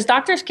 Right. Because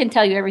doctors can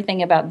tell you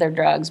everything about their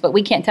drugs, but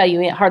we can't tell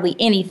you hardly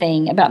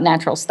anything about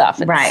natural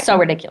stuff. It's so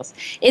ridiculous.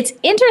 It's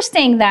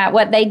interesting that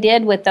what they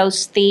did with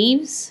those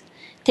thieves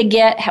to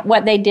get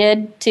what they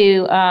did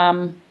to,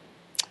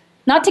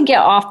 not to get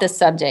off the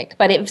subject,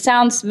 but it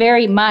sounds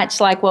very much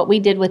like what we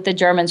did with the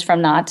Germans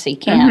from Nazi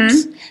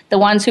camps, the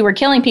ones who were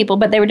killing people,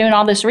 but they were doing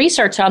all this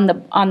research on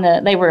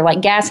they were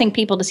like gassing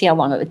people to see how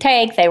long it would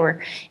take. They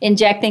were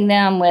injecting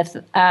them with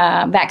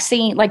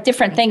vaccine, like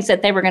different things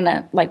that they were going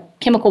to, like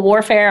chemical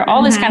warfare,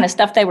 all this kind of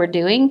stuff they were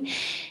doing.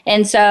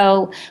 And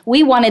so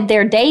we wanted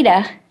their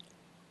data.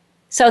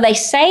 So they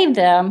saved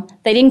them.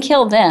 They didn't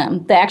kill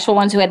them. The actual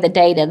ones who had the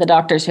data, the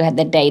doctors who had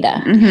the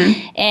data,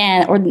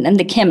 and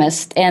the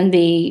chemists and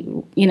the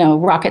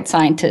rocket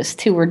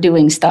scientists who were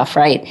doing stuff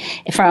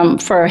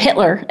for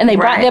Hitler, and they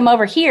brought them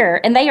over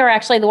here, and they are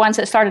actually the ones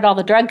that started all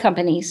the drug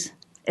companies.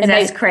 And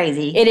that's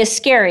crazy. It is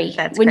scary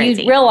when you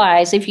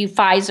realize if you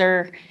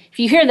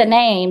hear the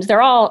names,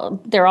 they're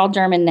all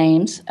German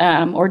names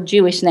or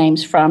Jewish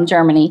names from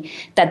Germany,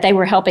 that they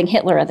were helping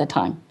Hitler at the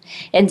time.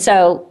 And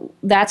so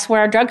that's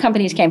where our drug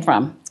companies came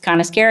from. It's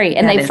kind of scary.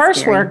 And they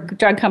first were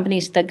drug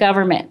companies the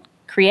government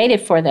created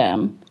for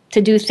them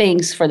to do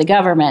things for the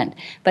government.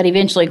 But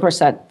eventually, of course,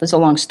 that was a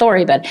long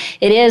story. But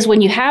it is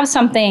when you have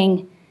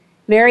something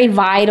very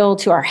vital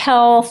to our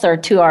health or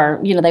to our,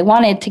 they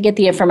wanted to get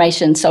the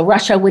information so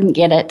Russia wouldn't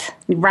get it.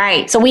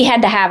 Right. So we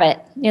had to have it.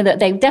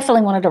 They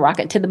definitely wanted a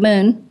rocket to the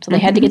moon, so they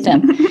had to get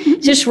them.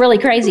 It's just really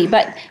crazy.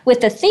 But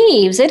with the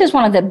thieves, it is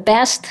one of the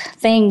best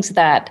things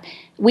that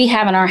we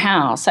have in our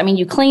house. I mean,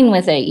 you clean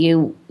with it.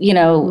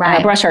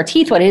 Brush our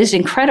teeth with it. It is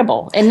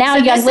incredible. And now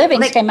Young Living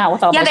came out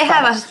with all those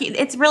products.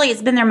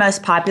 It's been their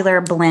most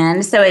popular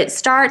blend. So it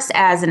starts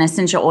as an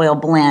essential oil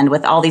blend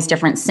with all these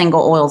different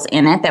single oils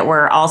in it that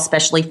were all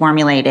specially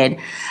formulated.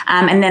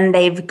 And then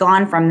they've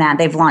gone from that.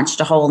 They've launched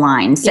a whole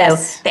line. So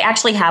they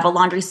actually have a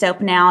laundry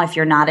soap now. If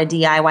you're not a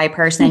DIY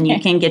person, you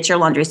can get your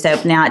laundry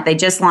soap now. They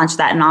just launched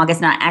that in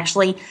August. And I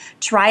actually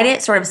tried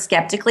it sort of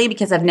skeptically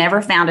because I've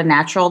never found a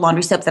natural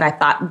laundry soap that I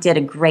thought did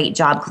a great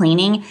job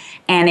cleaning,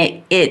 and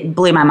it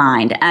blew my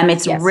mind.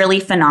 It's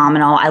really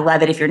phenomenal. I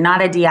love it. If you're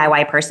not a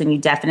DIY person, you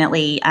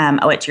definitely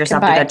owe it to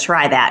yourself to go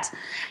try that.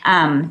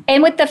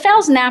 And with the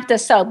Fells Naphtha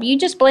soap, you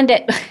just blend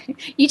it.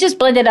 You just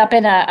blend it up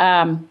in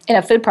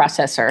a food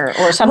processor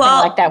or something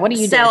like that. What do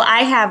you do? So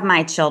I have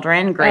my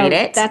children grate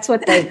it. That's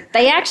what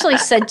they actually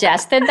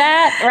suggested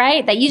that,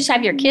 right? That you just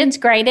have your kids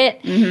grate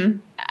it. Mm-hmm.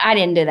 I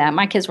didn't do that.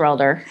 My kids were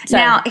older. So.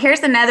 Now,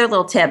 here's another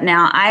little tip.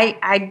 Now,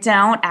 I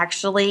don't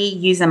actually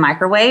use a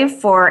microwave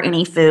for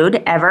any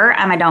food ever.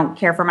 I don't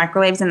care for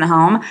microwaves in the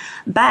home,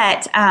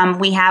 but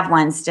we have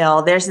one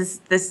still. There's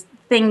this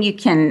thing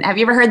have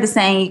you ever heard the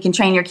saying, you can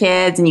train your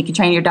kids and you can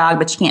train your dog,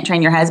 but you can't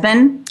train your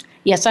husband?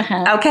 Yes, I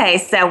have. Okay,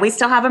 so we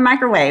still have a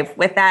microwave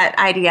with that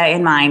idea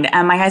in mind.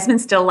 My husband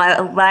still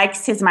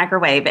likes his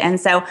microwave. And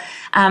so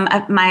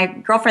my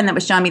girlfriend that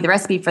was showing me the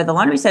recipe for the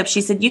laundry soap,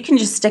 she said, you can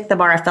just stick the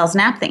bar of Fells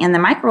Naphtha in the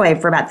microwave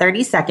for about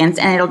 30 seconds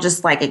and it'll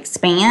just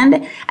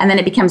expand and then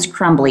it becomes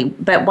crumbly.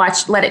 But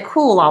let it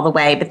cool all the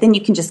way. But then you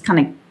can just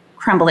kind of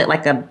crumble it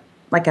like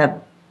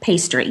a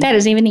pastry. That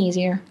is even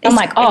easier.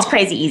 It's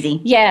crazy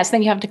easy. Yes,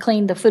 then you have to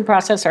clean the food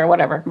processor or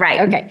whatever.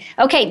 Right.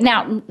 Okay,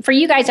 now, for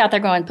you guys out there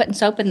going, putting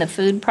soap in the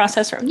food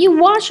processor, you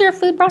wash your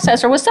food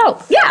processor with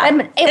soap. Yeah.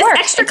 And it It's works.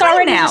 extra It's clean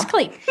already now. just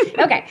clean.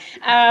 Okay.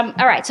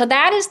 All right, so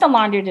that is the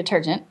laundry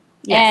detergent.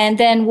 Yes. And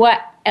then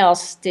what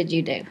else did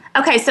you do?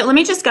 Okay, so let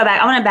me just go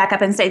back. I want to back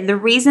up and say the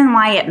reason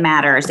why it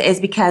matters is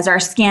because our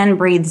skin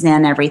breathes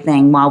in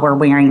everything while we're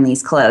wearing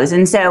these clothes.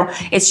 And so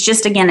it's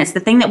just, again, it's the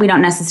thing that we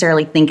don't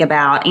necessarily think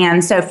about.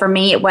 And so for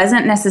me, it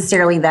wasn't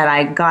necessarily that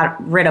I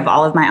got rid of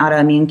all of my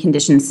autoimmune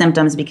condition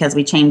symptoms because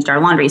we changed our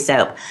laundry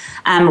soap.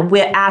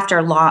 After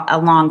a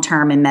long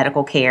term in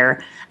medical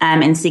care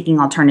and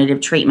seeking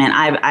alternative treatment,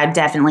 I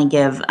definitely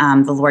give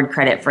the Lord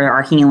credit for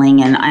our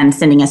healing and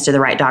sending us to the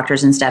right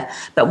doctors and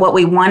stuff. But what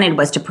we wanted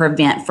was to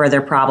prevent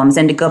further problems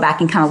and to go back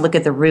and kind of look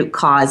at the root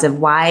cause of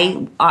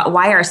why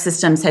our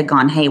systems had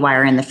gone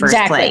haywire in the first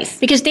place.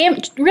 Because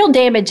real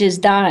damage is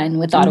done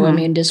with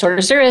autoimmune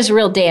disorders. There is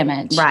real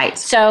damage. Right.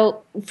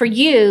 So for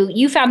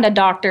you found a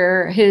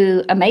doctor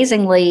who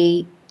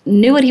amazingly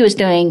knew what he was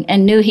doing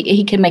and knew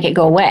he could make it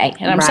go away.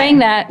 And I'm saying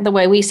that the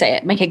way we say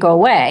it, make it go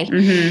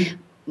away.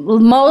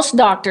 Most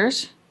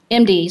doctors,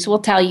 MDs, will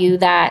tell you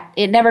that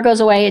it never goes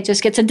away. It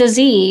just gets a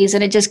disease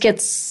and it just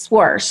gets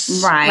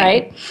worse.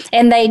 Right?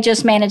 And they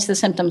just manage the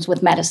symptoms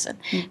with medicine.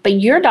 But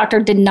your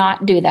doctor did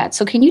not do that.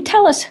 So can you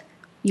tell us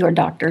your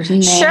doctor's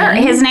name? Sure.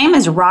 His name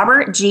is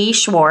Robert G.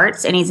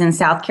 Schwartz, and he's in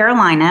South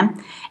Carolina.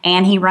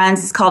 And he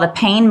runs, it's called a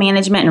Pain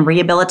Management and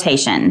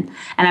Rehabilitation.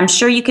 And I'm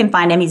sure you can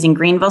find him. He's in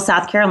Greenville,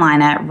 South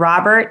Carolina.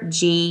 Robert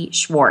G.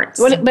 Schwartz.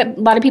 But a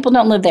lot of people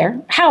don't live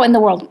there. How in the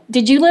world?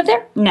 Did you live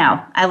there?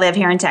 No, I live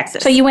here in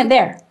Texas. So you went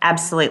there?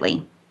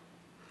 Absolutely.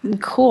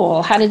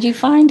 Cool. How did you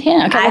find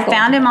him? Okay, I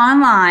found him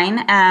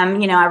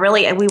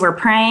online. We were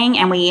praying,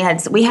 and we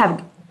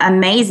have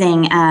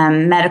amazing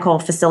medical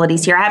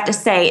facilities here. I have to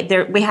say,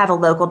 we have a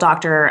local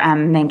doctor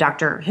named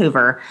Dr.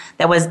 Hoover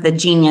that was the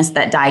genius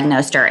that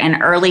diagnosed her.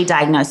 And early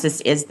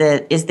diagnosis is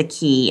the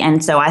key.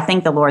 And so I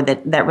thank the Lord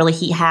that really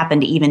he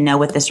happened to even know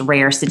what this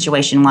rare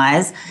situation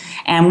was.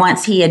 And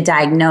once he had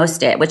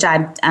diagnosed it, which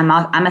I'm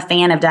a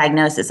fan of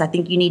diagnosis, I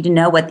think you need to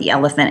know what the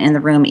elephant in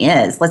the room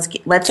is. Let's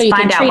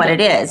find out what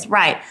it is.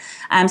 Right.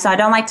 So I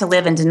don't like to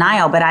live in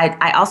denial, but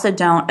I also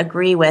don't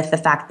agree with the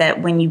fact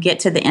that when you get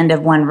to the end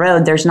of one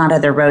road, there's not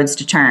other roads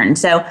to turn.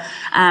 So,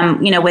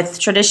 with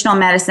traditional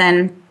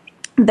medicine,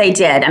 they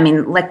did. I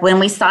mean, like when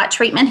we sought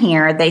treatment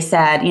here, they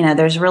said,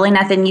 there's really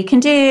nothing you can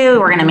do.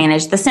 We're going to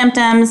manage the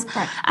symptoms.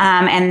 Right.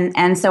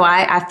 And so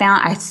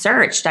I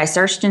searched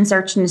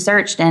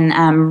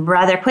and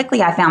rather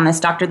quickly I found this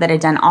doctor that had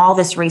done all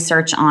this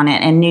research on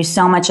it and knew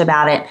so much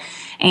about it.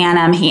 And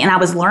I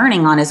was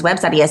learning on his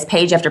website. He has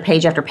page after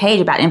page after page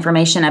about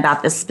information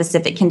about this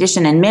specific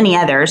condition and many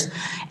others.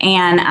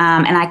 And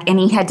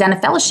he had done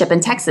a fellowship in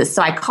Texas.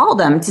 So I called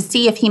him to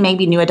see if he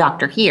maybe knew a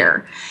doctor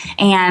here.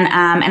 And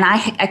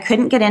I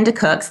couldn't get into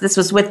Cooks. This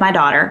was with my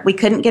daughter. We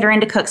couldn't get her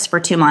into Cooks for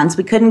 2 months.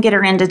 We couldn't get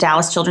her into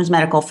Dallas Children's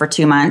Medical for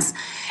 2 months,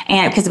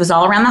 and because it was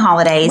all around the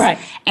holidays. Right.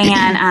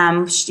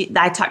 And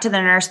I talked to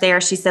the nurse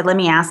there. She said, "Let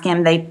me ask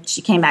him."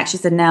 She came back. She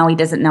said, "No, he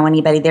doesn't know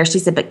anybody there." She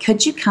said, "But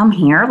could you come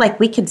here? Like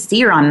we could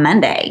see her on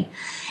Monday."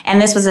 And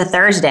this was a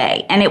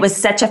Thursday, and it was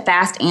such a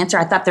fast answer.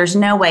 I thought there's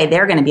no way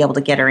they're going to be able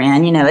to get her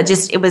in.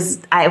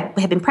 I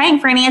had been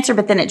praying for an answer,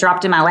 but then it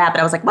dropped in my lap,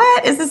 and I was like,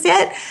 what, is this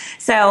it?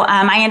 So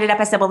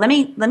I said, well, let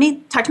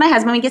me talk to my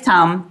husband when he gets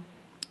home.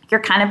 You're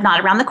kind of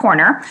not around the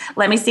corner.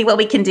 Let me see what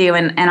we can do,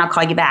 and I'll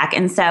call you back.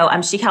 And so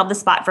she held the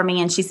spot for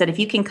me, and she said, if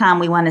you can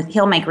come,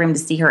 he'll make room to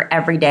see her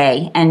every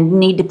day and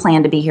need to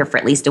plan to be here for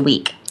at least a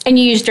week. And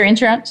you used your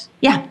insurance?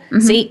 Yeah. Mm-hmm.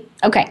 See?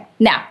 Okay.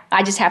 Now,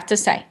 I just have to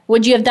say,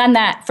 would you have done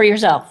that for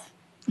yourself?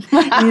 No,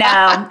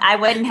 I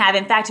wouldn't have.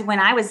 In fact, when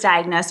I was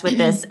diagnosed with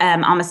this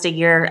almost a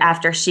year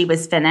after she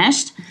was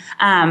finished,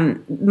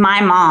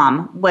 my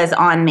mom was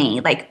on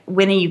me, like,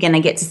 when are you going to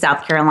get to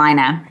South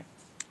Carolina?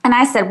 And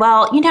I said,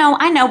 well,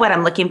 I know what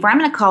I'm looking for. I'm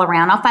going to call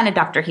around. I'll find a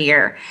doctor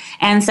here.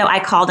 And so I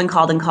called and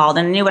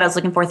I knew what I was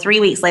looking for. 3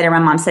 weeks later, my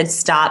mom said,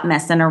 stop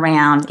messing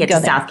around, get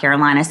to South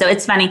Carolina. So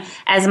it's funny,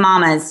 as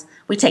mamas,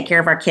 we take care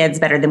of our kids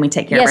better than we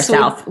take care of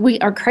ourselves. We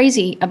are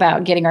crazy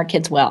about getting our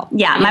kids well.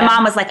 Yeah, my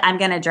mom was like, I'm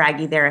going to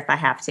drag you there if I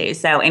have to.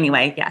 So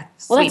anyway, yeah.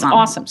 Well, that's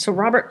awesome. So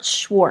Robert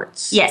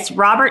Schwartz. Yes,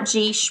 Robert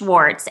G.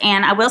 Schwartz.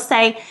 And I will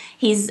say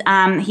he's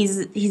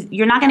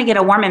you're not going to get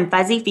a warm and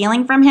fuzzy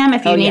feeling from him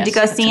if you need to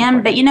go see him.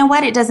 Important. But you know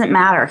what? It doesn't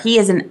matter. He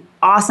is an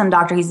awesome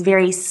doctor. He's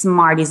very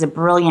smart. He's a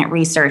brilliant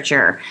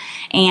researcher.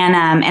 And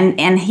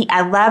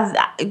I love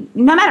that.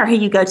 No matter who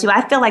you go to,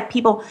 I feel like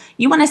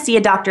you want to see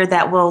a doctor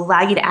that will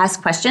allow you to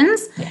ask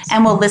questions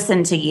and will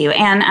listen to you.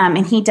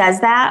 And he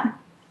does that.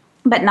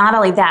 But not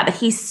only that, but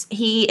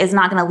he is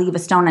not going to leave a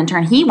stone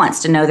unturned. He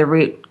wants to know the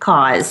root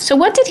cause. So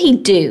what did he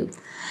do?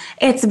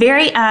 It's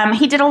very,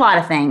 he did a lot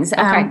of things.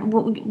 Okay.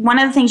 One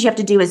of the things you have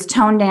to do is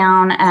tone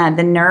down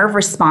the nerve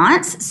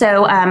response.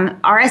 So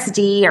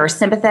RSD, or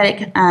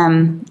sympathetic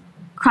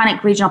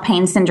chronic regional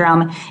pain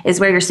syndrome, is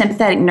where your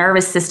sympathetic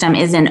nervous system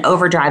is in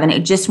overdrive and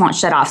it just won't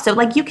shut off. So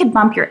like you could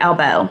bump your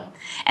elbow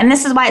And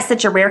this is why it's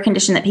such a rare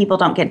condition that people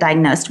don't get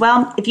diagnosed.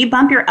 Well, if you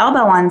bump your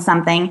elbow on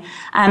something,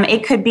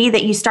 it could be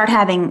that you start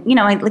having,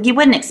 like you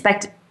wouldn't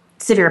expect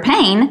severe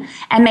pain,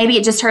 and maybe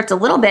it just hurts a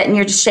little bit and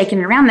you're just shaking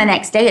it around. The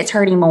next day it's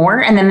hurting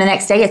more, and then the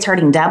next day it's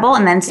hurting double,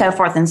 and then so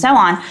forth and so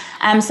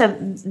on. So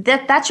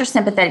that's your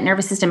sympathetic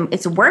nervous system.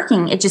 It's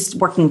just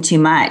working too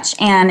much,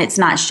 and it's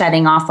not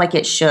shutting off like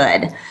it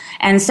should.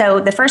 And so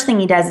the first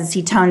thing he does is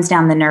he tones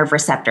down the nerve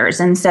receptors.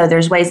 And so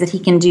there's ways that he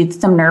can do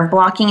some nerve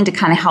blocking to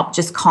kind of help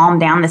just calm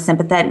down the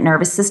sympathetic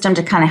nervous system,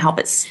 to kind of help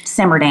it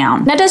simmer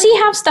down. Now, does he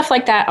have stuff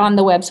like that on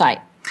the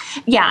website?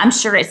 Yeah, I'm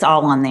sure it's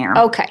all on there.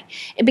 Okay.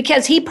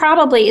 Because he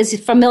probably is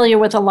familiar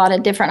with a lot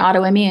of different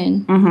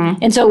autoimmune.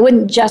 And so it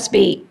wouldn't just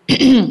be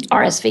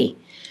RSV.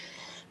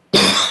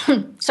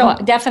 So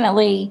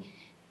definitely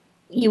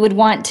you would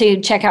want to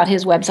check out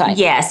his website.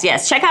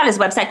 Yes. Check out his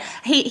website.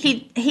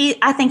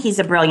 I think he's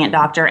a brilliant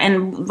doctor.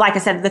 And like I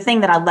said, the thing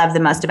that I love the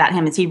most about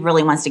him is he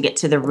really wants to get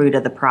to the root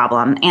of the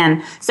problem.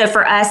 And so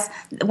for us,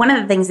 one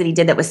of the things that he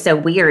did that was so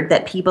weird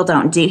that people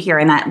don't do here,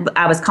 and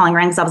I was calling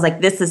around because I was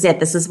like, this is it.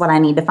 This is what I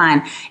need to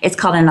find. It's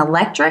called an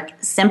electric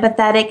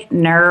sympathetic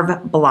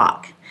nerve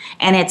block.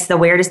 And it's the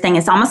weirdest thing.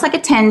 It's almost like a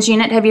TENS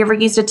unit. Have you ever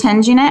used a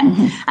TENS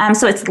unit?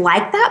 So it's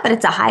like that, but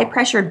it's a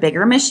high-pressured,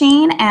 bigger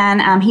machine.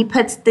 And he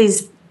puts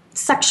these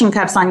suction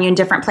cups on you in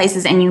different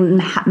places, and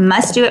you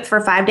must do it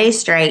for 5 days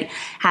straight.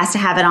 Has to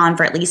have it on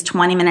for at least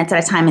 20 minutes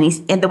at a time.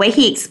 And the way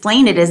he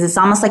explained it is it's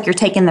almost like you're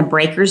taking the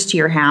breakers to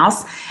your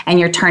house and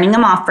you're turning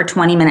them off for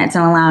 20 minutes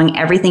and allowing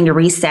everything to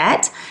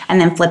reset and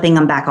then flipping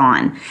them back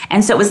on.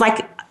 And so it was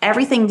like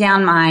everything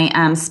down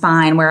my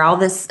spine, where all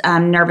this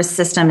nervous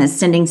system is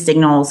sending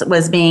signals,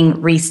 was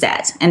being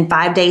reset. And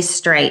 5 days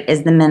straight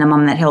is the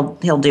minimum that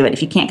he'll do it.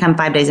 If you can't come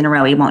 5 days in a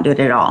row, he won't do it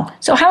at all.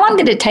 So how long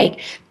did it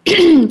take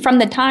from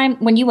the time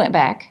when you went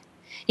back?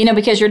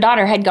 Because your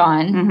daughter had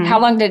gone. How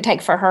long did it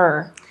take for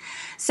her?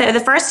 So the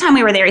first time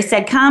we were there, he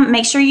said, come,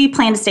 make sure you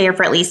plan to stay here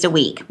for at least a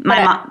week.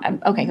 My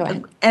mom. Okay, go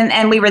ahead.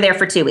 And we were there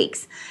for 2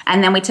 weeks.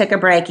 And then we took a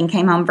break and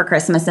came home for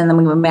Christmas, and then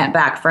we went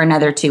back for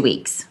another 2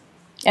 weeks.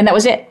 And that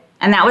was it?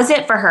 And that was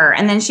it for her.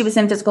 And then she was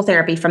in physical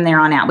therapy from there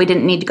on out. We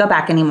didn't need to go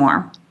back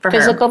anymore for her.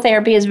 Physical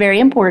therapy is very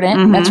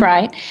important. That's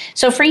right.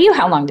 So for you,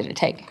 how long did it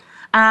take?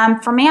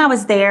 For me, I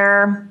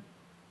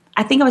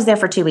think I was there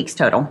for 2 weeks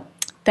total.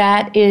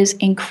 That is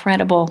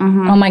incredible.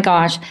 Oh my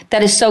gosh.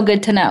 That is so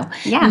good to know.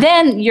 Yeah.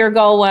 Then your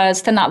goal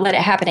was to not let it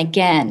happen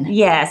again.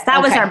 Yes,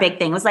 that was our big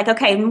thing. It was like,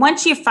 okay,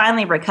 once you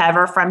finally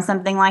recover from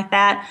something like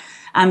that,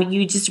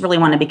 you just really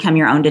want to become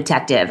your own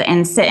detective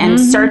and sit and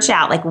search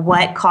out like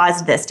what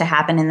caused this to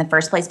happen in the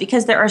first place,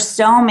 because there are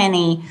so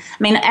many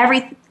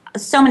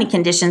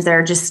conditions that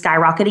are just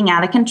skyrocketing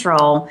out of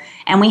control,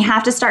 and we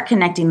have to start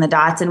connecting the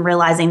dots and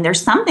realizing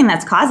there's something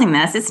that's causing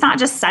this. It's not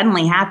just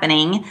suddenly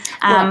happening.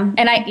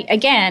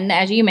 Again,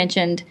 as you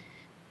mentioned,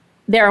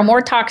 there are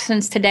more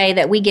toxins today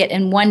that we get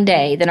in one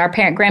day than our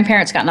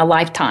grandparents got in a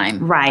lifetime.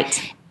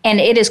 Right. And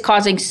it is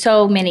causing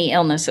so many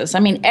illnesses. I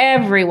mean,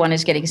 everyone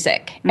is getting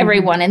sick.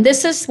 Everyone. And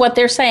this is what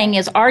they're saying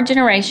is our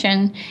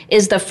generation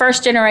is the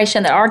first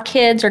generation that our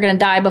kids are going to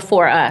die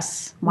before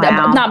us.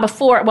 Wow. Not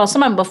before, well,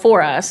 some of them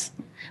before us.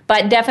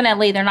 But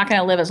definitely they're not going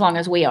to live as long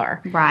as we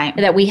are. Right.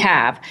 That we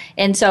have.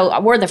 And so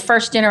we're the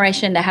first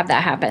generation to have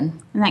that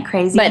happen. Isn't that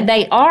crazy? But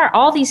they are,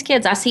 all these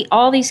kids, I see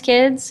all these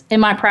kids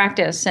in my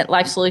practice at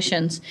Life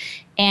Solutions,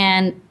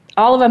 and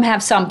all of them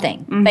have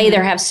something. They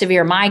either have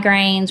severe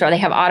migraines or they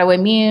have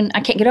autoimmune. I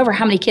can't get over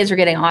how many kids are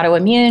getting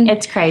autoimmune.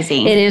 It's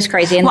crazy. It is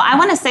crazy. And well, I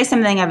want to say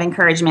something of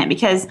encouragement,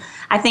 because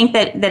I think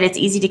that it's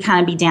easy to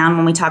kind of be down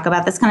when we talk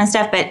about this kind of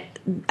stuff. But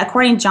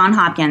according to Johns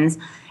Hopkins,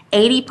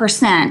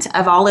 80%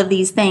 of all of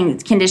these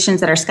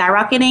conditions that are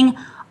skyrocketing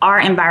are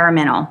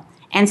environmental.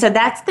 And so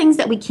that's things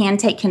that we can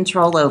take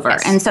control over.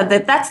 Yes. And so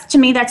that's, to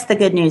me, that's the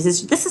good news,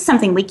 is this is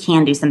something we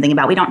can do something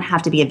about. We don't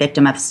have to be a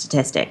victim of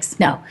statistics.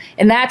 No.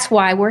 And that's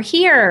why we're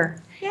here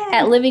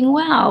at Living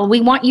Well.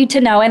 We want you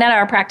to know, and at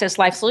our practice,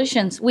 Life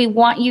Solutions, we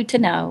want you to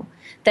know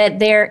that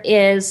there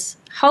is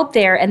hope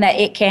there and that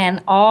it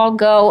can all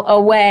go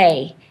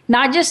away.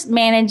 Not just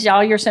manage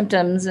all your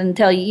symptoms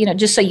until,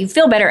 just so you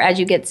feel better as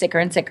you get sicker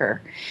and sicker.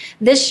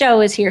 This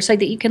show is here so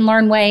that you can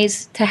learn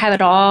ways to have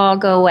it all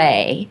go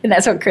away. And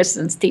that's what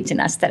Kristin's teaching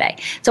us today.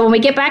 So when we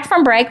get back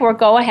from break, we'll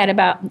go ahead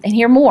and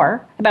hear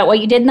more about what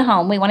you did in the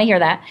home. We want to hear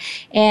that.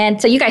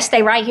 And so you guys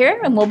stay right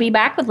here, and we'll be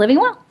back with Living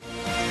Well.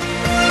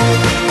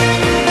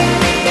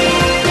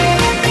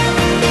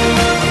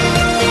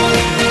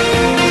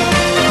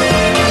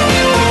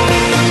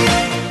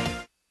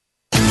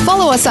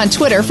 Follow us on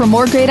Twitter for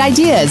more great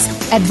ideas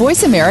at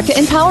Voice America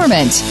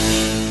Empowerment.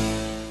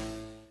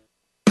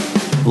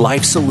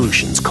 Life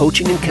Solutions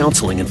Coaching and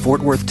Counseling in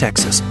Fort Worth,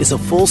 Texas is a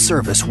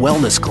full-service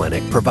wellness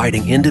clinic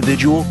providing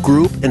individual,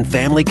 group, and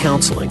family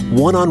counseling,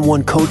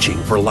 one-on-one coaching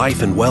for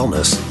life and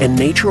wellness, and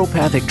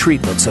naturopathic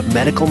treatments of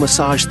medical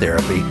massage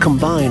therapy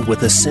combined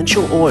with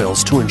essential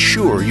oils to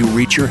ensure you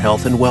reach your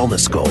health and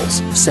wellness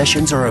goals.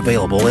 Sessions are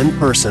available in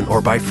person or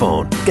by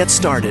phone. Get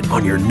started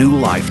on your new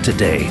life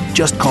today.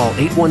 Just call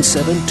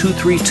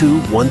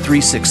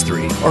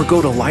 817-232-1363 or go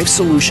to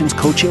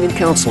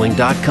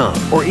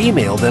LifeSolutionsCoachingandCounseling.com or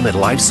email them at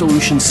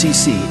lifesolutionscc@yahoo.com.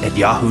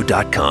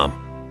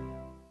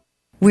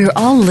 We're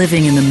all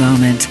living in the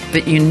moment,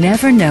 but you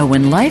never know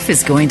when life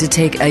is going to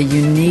take a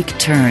unique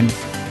turn.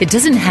 It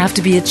doesn't have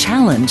to be a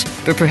challenge,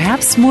 but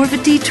perhaps more of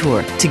a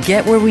detour to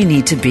get where we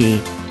need to be.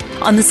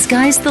 On The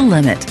Sky's the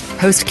Limit,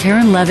 host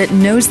Karen Levitt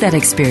knows that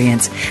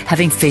experience,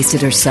 having faced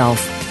it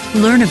herself.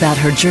 Learn about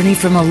her journey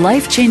from a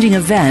life-changing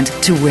event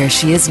to where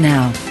she is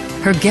now.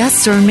 Her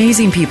guests are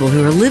amazing people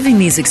who are living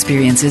these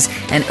experiences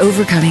and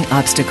overcoming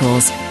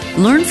obstacles.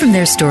 Learn from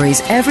their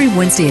stories every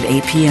Wednesday at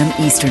 8 p.m.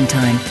 Eastern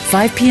Time,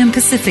 5 p.m.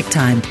 Pacific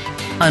Time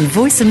on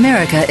Voice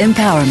America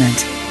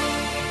Empowerment.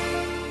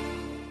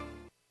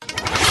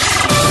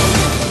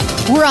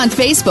 We're on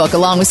Facebook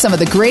along with some of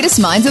the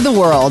greatest minds of the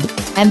world,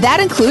 and that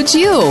includes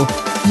you.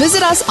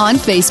 Visit us on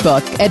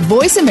Facebook at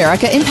Voice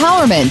America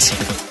Empowerment.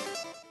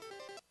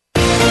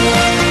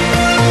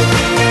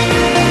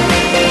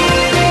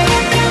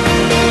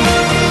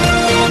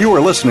 You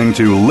are listening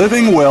to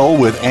Living Well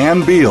with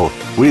Ann Beal.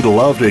 We'd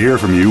love to hear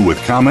from you with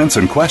comments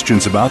and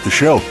questions about the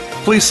show.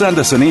 Please send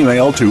us an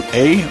email to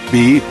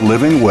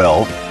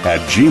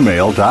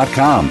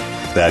ablivingwell@gmail.com.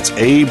 That's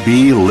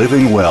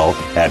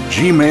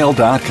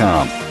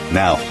ablivingwell@gmail.com.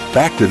 Now,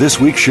 back to this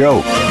week's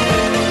show.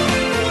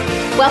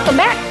 Welcome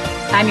back.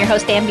 I'm your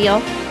host, Ann Beal,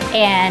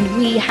 and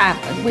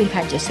we've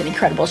had just an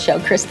incredible show,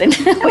 Kristin.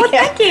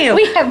 Thank you.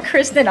 We have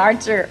Kristin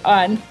Archer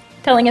on,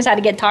 telling us how to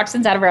get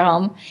toxins out of our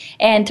home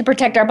and to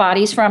protect our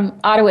bodies from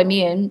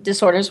autoimmune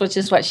disorders, which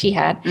is what she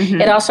had.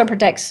 Mm-hmm. It also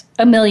protects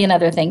a million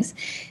other things.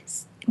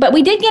 But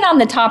we did get on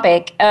the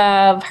topic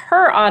of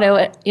her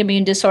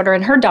autoimmune disorder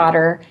and her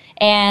daughter,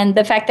 and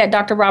the fact that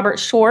Dr. Robert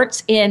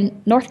Schwartz in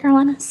North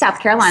Carolina? South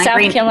Carolina,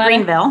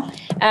 Greenville.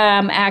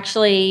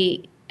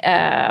 Actually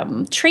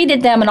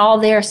treated them, and all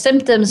their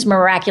symptoms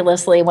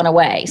miraculously went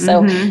away.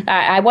 So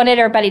I wanted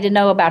everybody to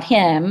know about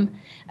him.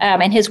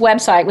 And his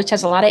website, which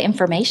has a lot of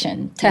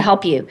information to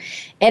help you.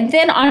 And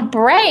then on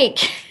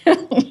break,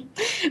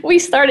 we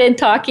started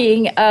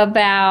talking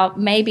about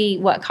maybe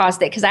what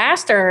caused it. Because I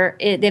asked her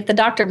if the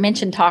doctor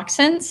mentioned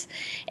toxins.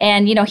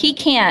 And, he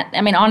can't. I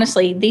mean,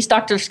 honestly, these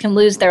doctors can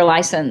lose their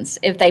license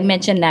if they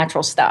mention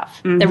natural stuff.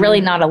 Mm-hmm. They're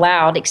really not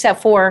allowed,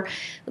 except for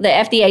the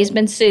FDA has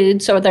been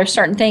sued. So there's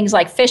certain things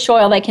like fish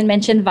oil, they can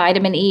mention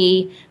vitamin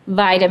E,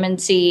 vitamin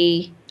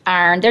C,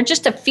 iron. There are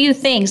just a few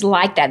things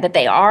like that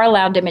they are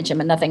allowed to mention,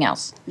 but nothing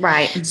else.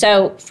 Right.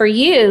 So for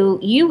you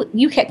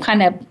kept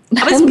kind of...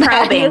 I was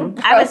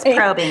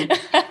probing.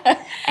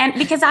 And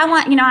because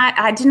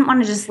I didn't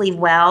want to just leave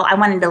well. I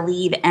wanted to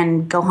leave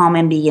and go home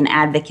and be an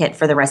advocate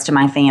for the rest of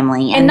my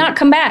family. And not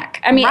come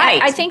back. I mean,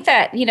 right. I think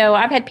that,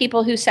 I've had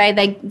people who say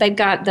they've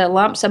got the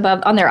lumps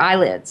on their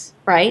eyelids,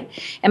 right?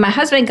 And my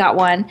husband got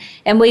one,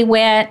 and we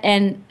went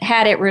and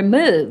had it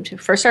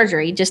removed for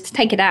surgery just to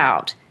take it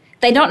out.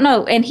 They don't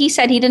know. And he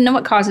said he didn't know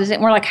what causes it.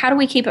 And we're like, how do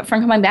we keep it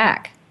from coming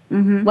back?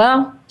 Mm-hmm.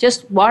 Well,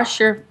 just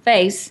wash your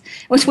face.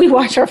 Which we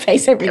wash our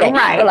face every day.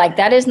 Right. We're like,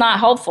 that is not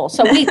helpful.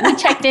 So we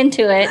checked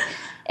into it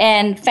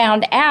and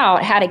found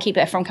out how to keep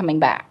it from coming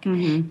back.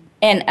 Mm-hmm.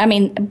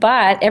 And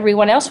but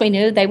everyone else we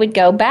knew, they would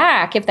go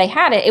back. If they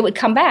had it, it would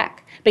come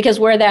back.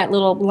 Because where that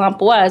little lump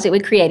was, it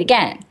would create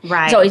again.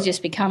 Right. So it's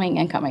just be coming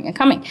and coming and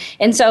coming.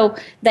 And so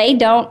they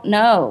don't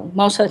know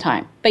most of the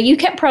time. But you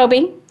kept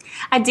probing.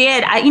 I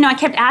did. I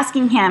kept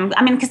asking him.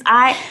 I mean, because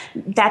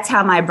that's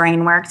how my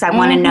brain works. I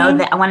want to know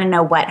that. I want to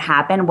know what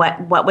happened.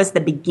 What was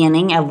the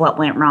beginning of what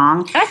went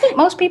wrong? I think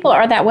most people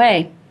are that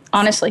way,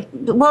 honestly.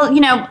 Well,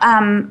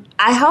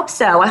 I hope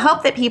so. I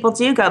hope that people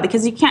do go,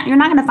 because you're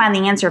not going to find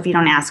the answer if you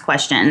don't ask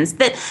questions.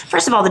 That,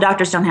 first of all, the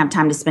doctors don't have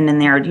time to spend in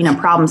there,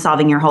 problem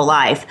solving your whole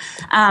life.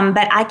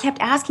 But I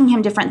kept asking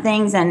him different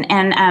things, and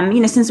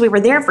since we were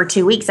there for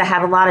 2 weeks, I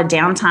had a lot of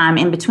downtime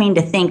in between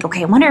to think,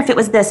 okay, I wonder if it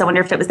was this, I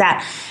wonder if it was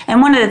that. And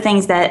one of the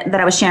things that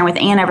I was sharing with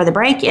Ann over the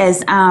break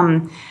is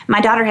my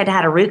daughter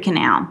had a root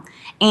canal,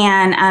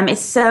 and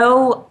it's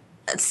so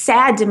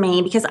sad to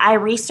me because I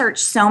research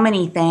so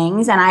many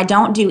things, and I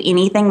don't do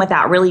anything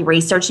without really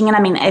researching it.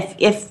 I mean,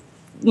 if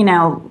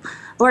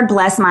Lord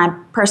bless my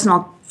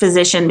personal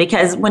physician,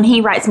 because when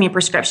he writes me a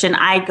prescription,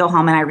 I go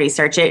home and I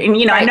research it. And,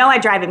 right. I know I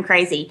drive him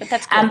crazy, but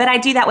that's good. But I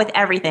do that with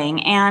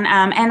everything. And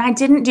I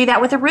didn't do that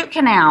with a root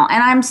canal.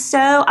 And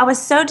I was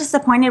so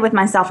disappointed with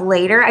myself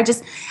later. I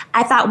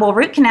thought, well,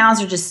 root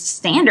canals are just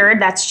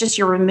standard. That's just,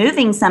 you're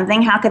removing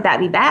something. How could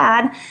that be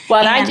bad? Well,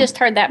 and I just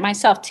heard that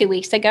myself 2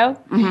 weeks ago,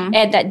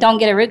 and that don't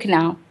get a root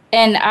canal.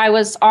 And I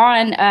was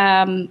on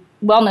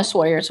Wellness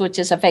Warriors, which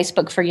is a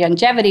Facebook for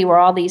longevity, where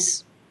all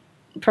these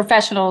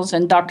professionals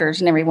and doctors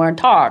and everyone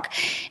talk.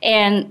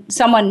 And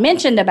someone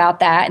mentioned about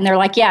that, and they're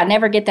like, yeah,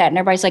 never get that. And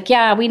everybody's like,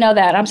 yeah, we know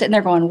that. I'm sitting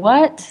there going,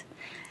 what?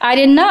 I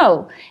didn't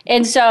know.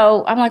 And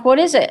so I'm like, what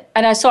is it?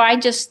 And so I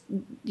just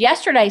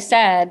yesterday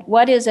said,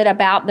 what is it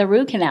about the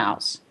root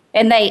canals?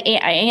 And I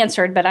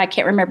answered, but I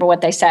can't remember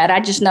what they said. I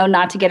just know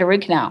not to get a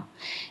root canal.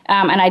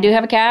 And I do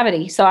have a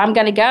cavity, so I'm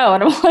going to go.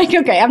 And I'm like,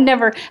 okay,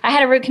 I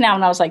had a root canal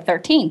when I was like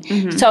 13.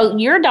 Mm-hmm. So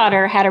your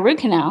daughter had a root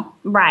canal.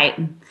 Right.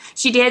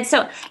 She did.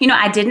 So,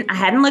 I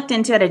hadn't looked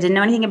into it. I didn't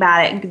know anything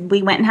about it.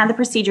 We went and had the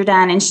procedure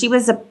done, and she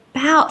was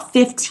about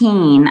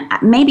 15,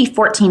 maybe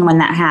 14 when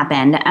that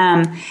happened.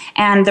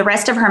 And the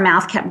rest of her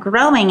mouth kept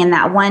growing, and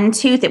that one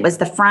tooth, it was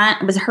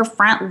her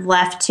front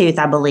left tooth,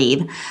 I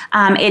believe.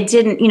 It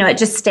didn't, it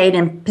just stayed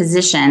in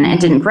position. It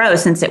didn't grow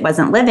since it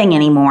wasn't living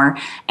anymore.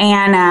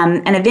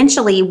 And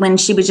eventually when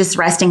she was just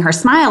resting her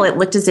smile, it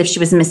looked as if she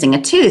was missing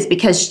a tooth,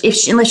 because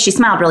unless she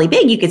smiled really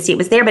big, you could see it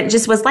was there, but it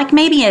just was like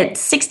maybe a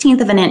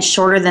 1/16 of an inch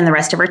shorter than the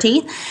rest of her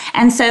teeth.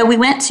 And so we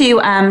went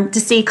to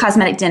see a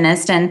cosmetic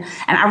dentist, and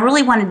I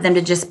really wanted them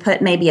to just put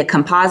maybe a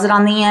composite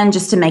on the end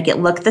just to make it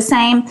look the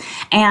same.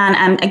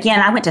 And again,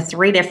 I went to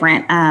 3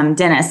 different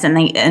dentists and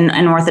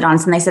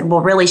orthodontists, and they said, well,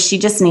 really, she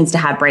just needs to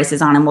have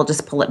braces on and we'll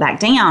just pull it back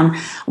down.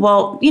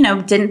 Well,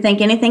 didn't think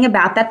anything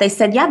about that. They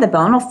said, yeah, the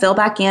bone will fill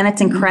back in.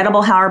 It's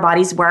incredible how our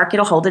bodies work.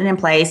 It'll hold it in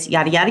place,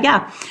 yada, yada,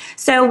 yada.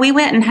 So we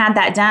went and had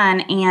that done,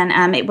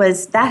 and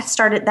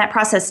that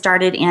process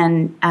started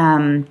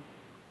in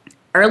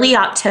early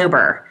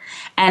October,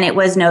 and it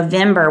was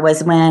November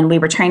was when we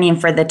were training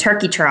for the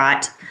turkey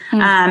trot.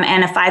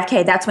 And a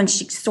 5K, that's when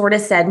she sort of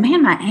said,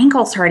 man, my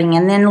ankle's hurting.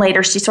 And then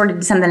later she sort of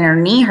did something and her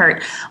knee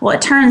hurt. Well,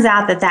 it turns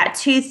out that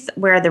tooth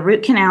where the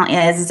root canal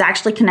is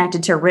actually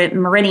connected to a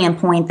meridian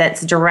point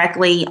that's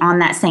directly on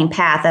that same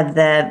path of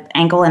the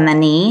ankle and the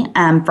knee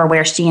for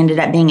where she ended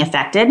up being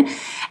affected.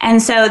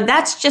 And so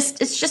it's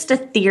just a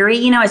theory,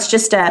 it's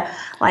just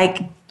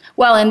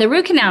Well, and the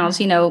root canals,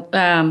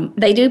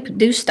 they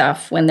do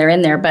stuff when they're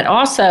in there, but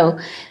also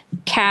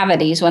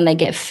cavities when they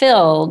get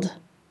filled.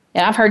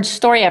 And I've heard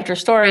story after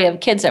story of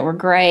kids that were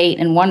great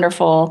and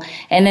wonderful,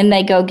 and then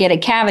they go get a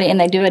cavity, and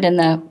they do it in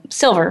the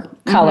silver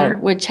color,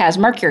 which has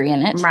mercury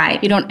in it.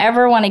 Right. You don't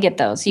ever want to get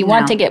those. You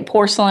want to get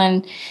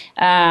porcelain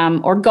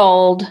or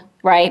gold,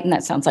 right? And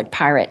that sounds like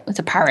pirate. It's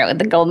a pirate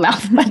with a gold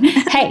mouth. But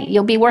hey,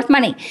 you'll be worth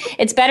money.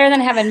 It's better than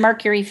having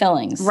mercury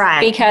fillings. Right.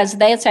 Because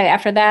they say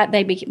after that,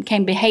 they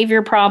became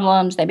behavior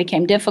problems. They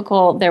became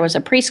difficult. There was a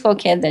preschool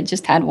kid that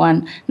just had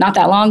one not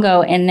that long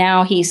ago, and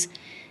now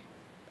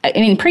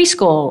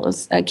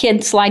preschool, a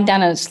kid slid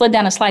down a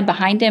slide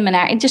behind him, and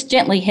it just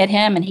gently hit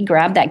him, and he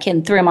grabbed that kid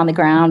and threw him on the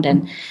ground,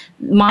 and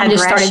mom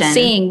just started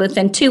seeing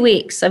within 2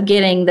 weeks of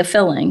getting the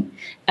filling,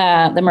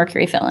 the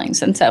mercury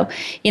fillings. And so,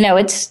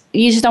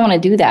 you just don't want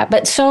to do that.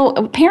 But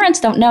so parents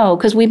don't know,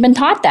 because we've been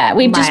taught that.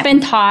 We've just been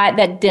taught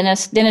that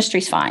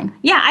dentistry's fine.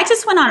 Yeah, I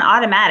just went on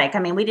automatic. I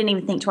mean, we didn't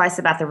even think twice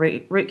about the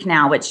root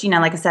canal, which,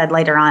 like I said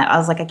later on, I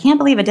was like, I can't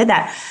believe I did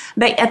that.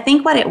 But I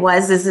think what it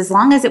was is as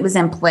long as it was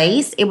in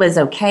place, it was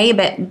okay.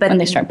 But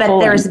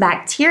there's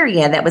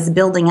bacteria that was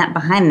building up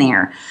behind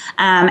there.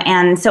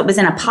 And so it was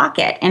in a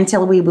pocket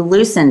until we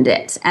loosened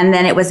it. And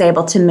then it was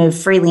able to move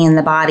freely in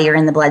the body or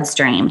in the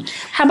bloodstream.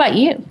 How about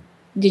you?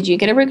 Did you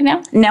get a root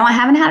canal? No, I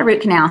haven't had a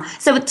root canal.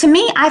 So to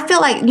me, I feel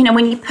like,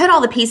 when you put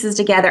all the pieces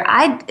together,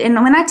 and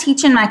when I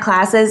teach in my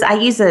classes, I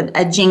use a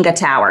Jenga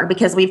tower,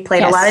 because we've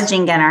played a lot of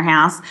Jenga in our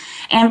house.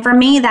 And for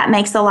me, that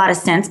makes a lot of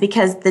sense,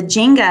 because the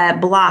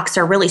Jenga blocks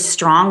are really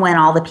strong when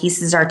all the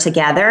pieces are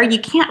together. You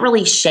can't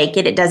really shake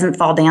it. It doesn't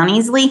fall down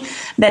easily.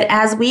 But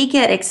as we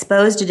get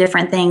exposed to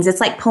different things,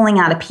 it's like pulling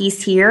out a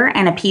piece here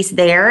and a piece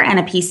there and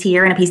a piece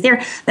here and a piece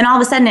there. Then all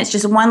of a sudden, it's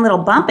just one little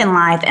bump in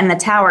life and the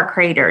tower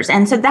craters.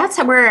 And so that's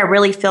where I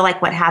really feel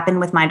like what happened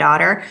with my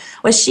daughter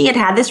was she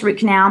had this root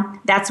canal.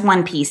 That's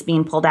one piece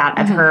being pulled out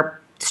of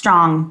her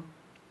strong,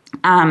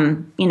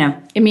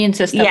 immune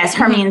system. Yes,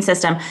 her immune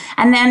system.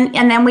 And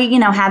then we,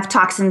 have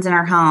toxins in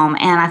our home.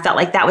 And I felt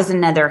like that was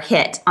another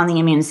hit on the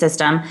immune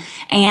system.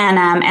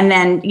 And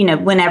then,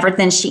 whenever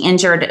then she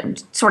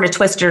injured, sort of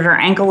twisted her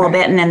ankle a little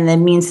bit, and then the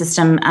immune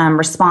system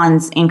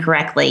responds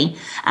incorrectly.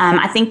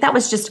 I think that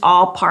was just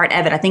all part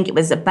of it. I think it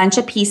was a bunch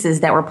of pieces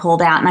that were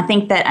pulled out. And I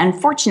think that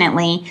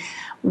unfortunately,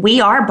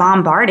 we are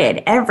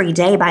bombarded every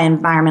day by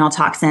environmental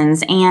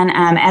toxins. And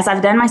as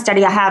I've done my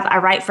study, I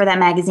write for that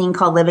magazine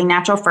called Living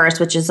Natural First,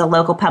 which is a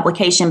local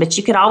publication. But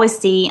you could always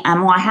see,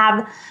 I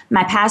have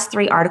my past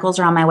 3 articles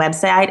are on my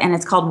website, and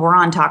it's called War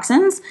on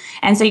Toxins.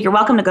 And so you're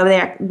welcome to go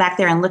back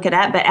there and look it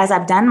up. But as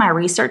I've done my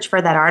research for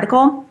that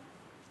article,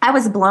 I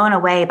was blown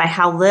away by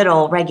how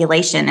little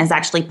regulation is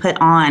actually put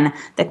on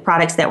the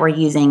products that we're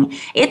using.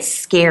 It's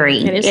scary.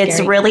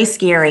 It's really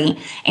scary.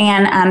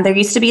 And there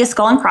used to be a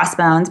skull and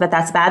crossbones, but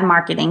that's bad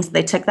marketing, so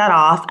they took that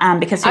off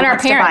because on our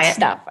parents'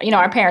 stuff.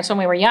 Our parents when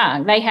we were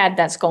young, they had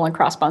that skull and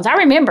crossbones. I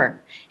remember,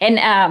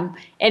 and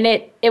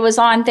it was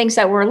on things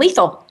that were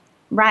lethal.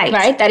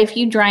 Right. That if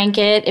you drank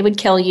it, it would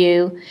kill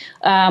you,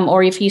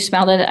 or if you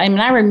smelled it.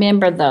 I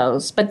remember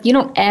those, but you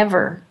don't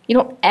ever You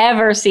don't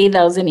ever see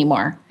those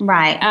anymore.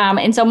 Right.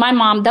 And so my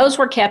mom, those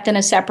were kept in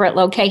a separate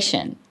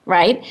location,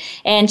 right?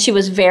 And she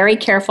was very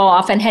careful,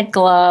 often had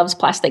gloves,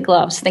 plastic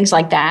gloves, things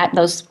like that.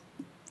 Those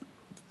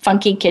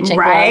funky kitchen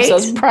gloves,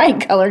 those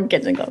bright colored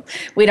kitchen gloves.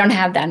 We don't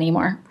have that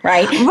anymore,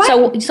 right?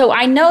 So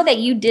I know that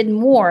you did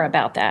more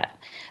about that.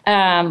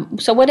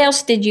 So what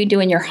else did you do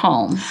in your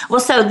home?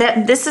 Well, so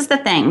this is the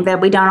thing that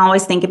we don't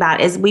always think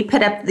about is we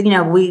put up,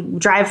 we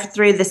drive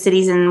through the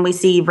cities and we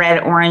see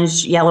red,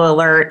 orange, yellow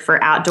alert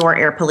for outdoor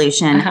air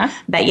pollution.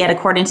 But yet,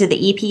 according to the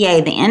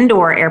EPA, the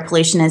indoor air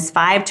pollution is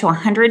 5 to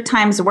 100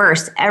 times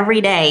worse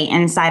every day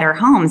inside our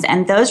homes.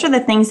 And those are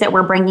the things that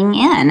we're bringing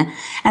in.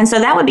 And so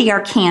that would be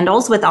our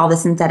candles with all the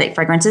synthetic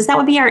fragrances. That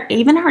would be our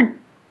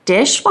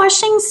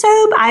dishwashing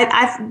soap.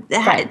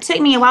 It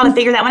took me a while to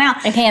figure that one out.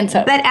 And hand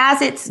soap. But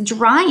as it's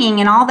drying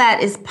and all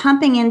that is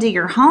pumping into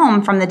your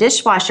home from the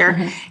dishwasher,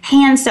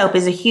 hand soap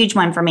is a huge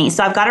one for me.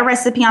 So I've got a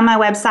recipe on my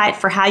website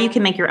for how you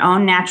can make your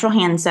own natural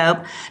hand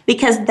soap,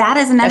 because that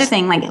is another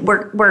thing. Like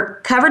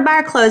we're covered by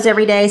our clothes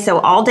every day, so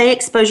all day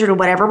exposure to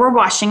whatever we're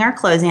washing our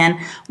clothes in.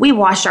 We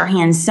wash our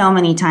hands so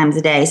many times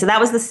a day. So that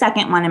was the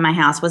second one in my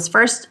house. Was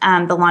first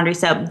the laundry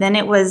soap, then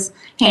it was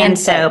hand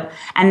soap,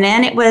 and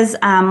then it was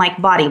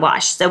like body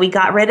wash. So we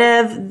got rid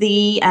of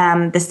the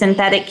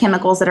synthetic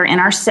chemicals that are in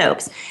our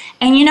soaps.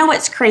 And you know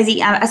what's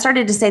crazy? I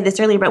started to say this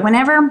earlier, but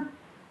whenever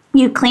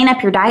you clean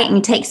up your diet and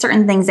you take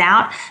certain things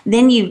out,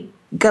 then you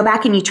go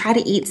back and you try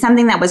to eat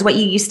something that was what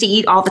you used to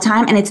eat all the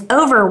time, and it's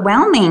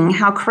overwhelming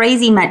how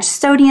crazy much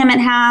sodium it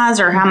has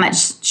or how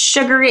much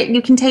sugar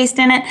you can taste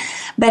in it.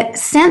 But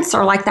scents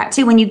are like that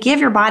too. When you give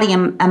your body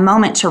a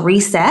moment to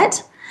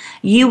reset,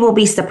 you will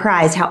be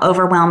surprised how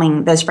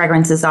overwhelming those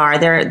fragrances are.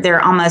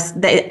 They're almost.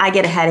 I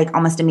get a headache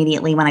almost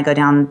immediately when I go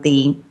down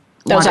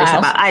those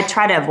aisles. I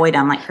try to avoid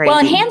them like crazy. Well,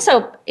 and hand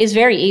soap is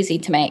very easy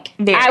to make.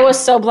 I was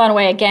so blown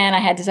away. Again, I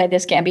had to say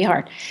this can't be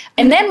hard.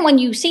 And then when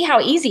you see how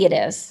easy it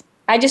is,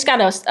 I just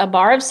got a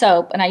bar of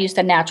soap, and I used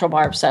a natural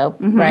bar of soap,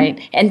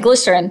 right? And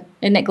glycerin,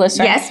 isn't it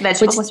glycerin? Yes,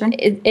 vegetable glycerin.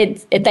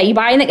 That you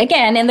buy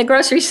in the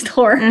grocery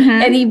store,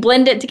 and you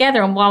blend it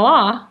together, and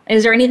voila.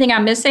 Is there anything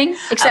I'm missing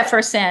except for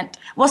a scent?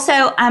 Well,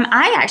 so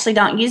I actually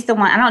don't use the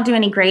one. I don't do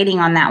any grading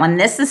on that one.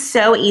 This is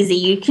so easy.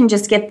 You can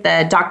just get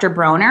the Dr.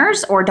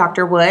 Bronner's, or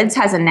Dr. Woods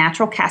has a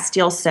natural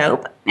Castile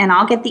soap, and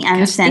I'll get the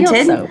unscented.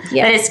 Castile soap,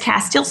 yes. But it's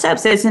Castile soap,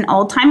 so it's an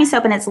old-timey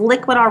soap, and it's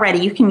liquid already.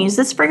 You can use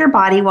this for your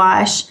body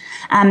wash.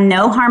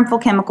 No harmful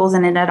chemicals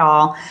in it at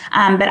all.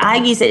 But I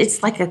use it.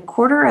 It's like a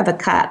quarter of a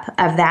cup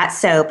of that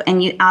soap,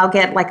 and I'll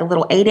get like a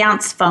little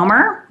 8-ounce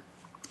foamer.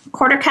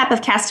 Quarter cup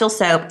of Castile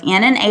soap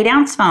in an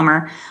 8-ounce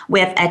foamer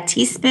with a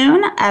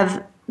teaspoon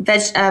of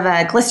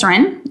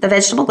glycerin, the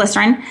vegetable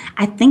glycerin.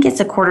 I think it's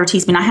a quarter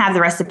teaspoon. I have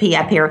the recipe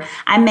up here.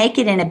 I make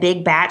it in a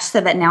big batch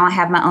so that now I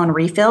have my own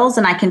refills,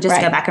 and I can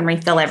just go back and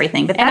refill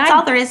everything. But that's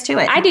all there is to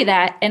it. I do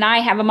that, and I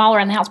have them all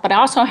around the house, but I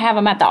also have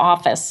them at the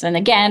office. And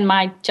again,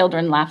 my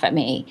children laugh at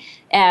me.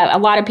 A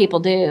lot of people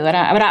do, but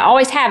I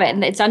always have it,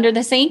 and it's under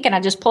the sink, and I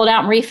just pull it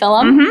out and refill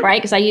them,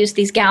 right? Because I use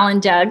these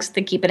gallon jugs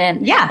to keep it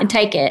in, and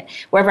take it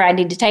wherever I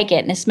need to take it,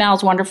 and it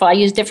smells wonderful. I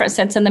use different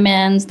scents in the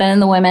men's than in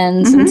the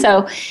women's, and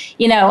so,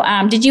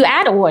 did you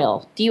add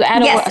oil? Do you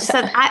add oil? Yes,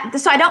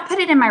 so I don't put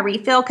it in my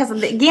refill because,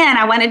 again,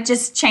 I want to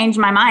just change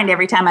my mind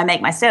every time I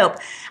make my soap,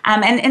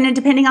 and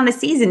depending on the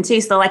season,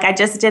 too. So, like, I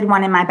just did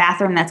one in my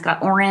bathroom that's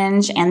got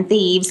orange and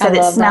thieves, so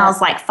that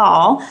smells like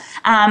fall,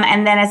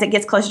 and then as it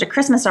gets closer to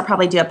Christmas, I'll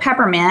probably do a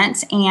peppermint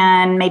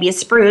and maybe a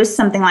spruce,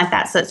 something like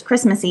that, so it's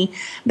Christmassy.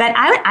 But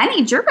I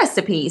need your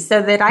recipe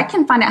so that I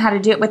can find out how to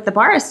do it with the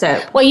bar of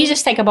soap. Well, you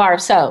just take a bar of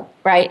soap,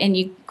 right, and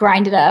you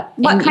grind it up.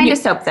 What kind of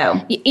soap,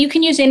 though? You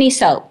can use any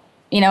soap.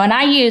 And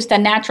I used a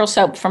natural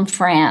soap from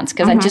France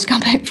because I just got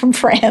back from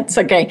France,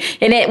 okay?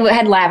 And it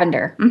had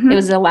lavender. It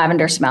was a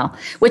lavender smell,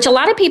 which a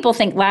lot of people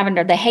think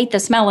lavender, they hate the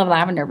smell of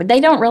lavender, but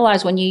they don't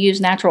realize when you use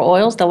natural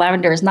oils, the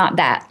lavender is not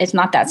that. It's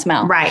not that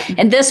smell. Right.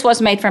 And this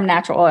was made from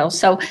natural oils.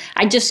 So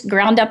I just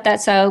ground up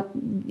that soap,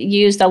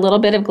 used a little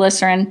bit of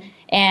glycerin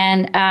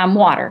and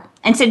water.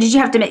 And so did you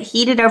have to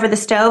heat it over the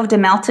stove to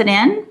melt it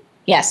in?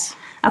 Yes.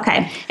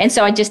 Okay. And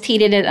so I just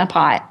heated it in a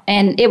pot,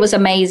 and it was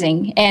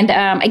amazing. And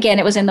again,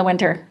 it was in the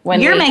winter.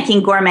 You're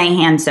making gourmet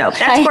hand soap.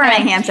 That's gourmet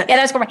hand soap. Yeah,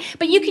 that's gourmet.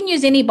 But you can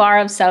use any bar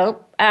of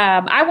soap.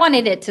 I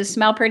wanted it to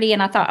smell pretty,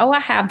 and I thought, I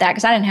have that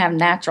because I didn't have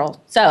natural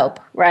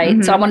soap,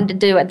 right? So I wanted to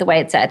do it the way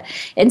it said.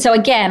 And so,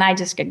 again, I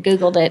just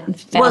Googled it and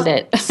found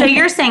it. So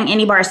you're saying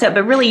any bar of soap,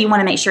 but really you want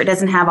to make sure it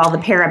doesn't have all the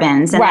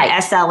parabens and the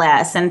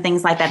SLS and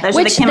things like that. Those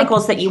are the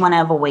chemicals that you want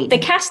to avoid. The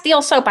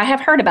Castile soap, I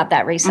have heard about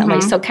that recently.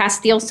 So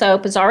Castile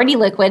soap is already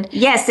liquid.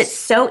 Yes, it's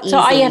so easy. So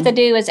all you have to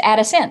do is add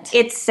a scent.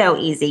 It's so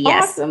easy,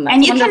 yes. Awesome.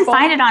 And you can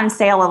find it on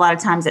sale a lot of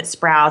times at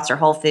Sprouts or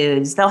Whole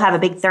Foods. They'll have a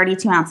big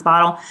 32-ounce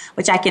bottle,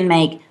 which I can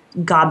make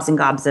gobs and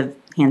gobs of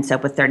hand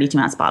soap with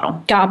 32-ounce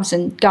bottle. Gobs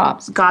and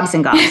gobs. Gobs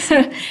and gobs.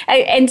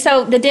 And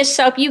so the dish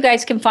soap, you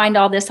guys can find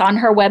all this on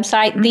her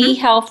website,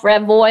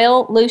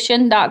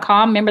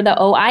 thehealthrevolution.com. Remember the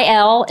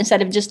OIL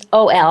instead of just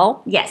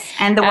OL. Yes,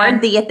 and the word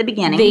the at the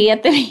beginning. The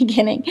at the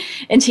beginning.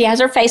 And she has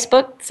her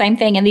Facebook, same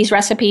thing, and these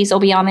recipes will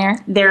be on there.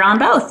 They're on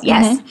both,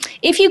 yes.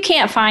 If you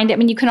can't find it, I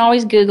mean, you can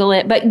always Google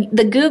it, but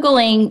the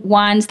Googling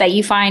ones that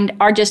you find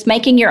are just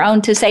making your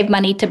own to save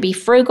money, to be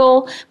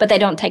frugal, but they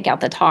don't take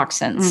out the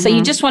toxins. So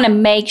you just want to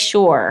make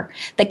sure.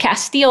 The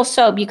Castile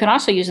soap you can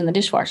also use in the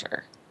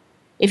dishwasher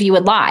if you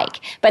would like.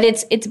 But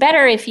it's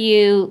better if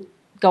you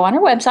go on her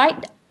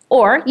website,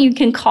 or you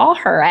can call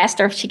her. I asked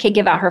her if she could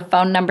give out her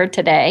phone number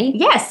today.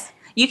 Yes.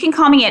 You can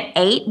call me at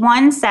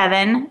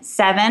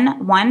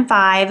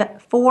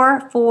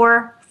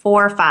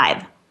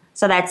 817-715-4445.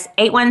 So that's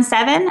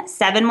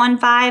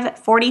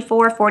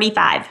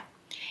 817-715-4445.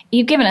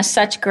 You've given us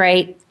such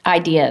great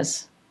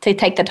ideas to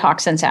take the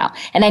toxins out.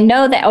 And I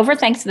know that over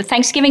the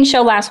Thanksgiving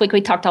show last week, we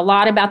talked a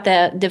lot about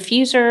the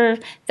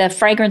diffuser, the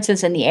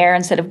fragrances in the air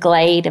instead of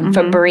Glade and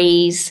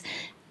Febreze.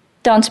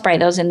 Don't spray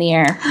those in the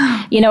air.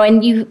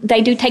 And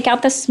they do take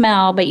out the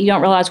smell, but you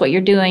don't realize what you're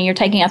doing. You're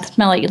taking out the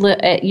smell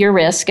at your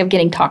risk of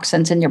getting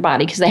toxins in your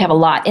body because they have a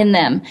lot in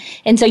them.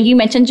 And so you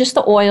mentioned just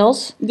the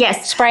oils.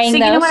 Yes. Spraying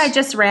those. So you know what I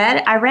just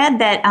read? I read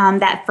that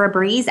that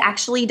Febreze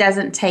actually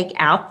doesn't take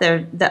out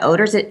the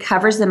odors. It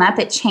covers them up.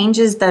 It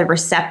changes the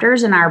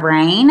receptors in our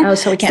brain. Oh,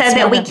 so we can't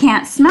smell that them. we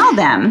can't smell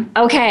them.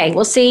 Okay.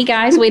 Well, see,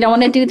 guys, we don't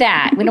want to do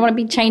that. We don't want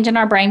to be changing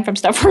our brain from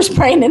stuff we're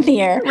spraying in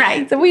the air.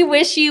 Right. So we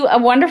wish you a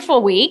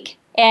wonderful week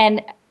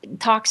and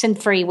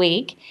toxin-free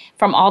week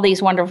from all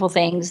these wonderful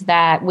things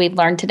that we've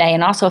learned today.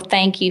 And also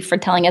thank you for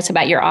telling us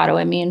about your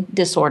autoimmune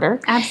disorder.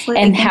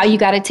 Absolutely. And how you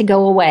got it to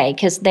go away,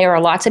 because there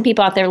are lots of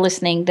people out there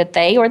listening that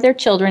they or their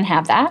children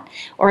have that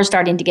or are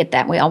starting to get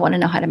that. We all want to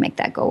know how to make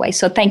that go away.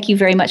 So thank you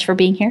very much for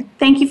being here.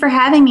 Thank you for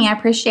having me. I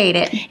appreciate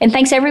it. And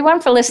thanks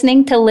everyone for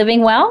listening to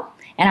Living Well.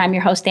 And I'm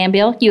your host, Ann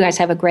Beal. You guys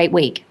have a great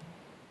week.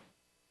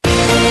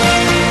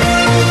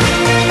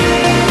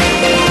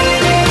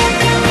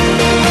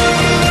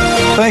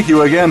 Thank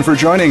you again for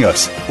joining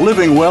us.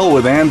 Living Well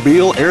with Ann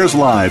Beal airs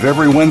live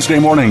every Wednesday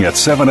morning at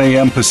 7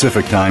 a.m.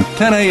 Pacific Time,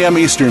 10 a.m.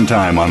 Eastern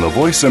Time on the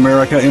Voice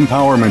America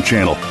Empowerment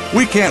Channel.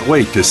 We can't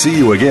wait to see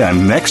you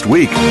again next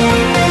week.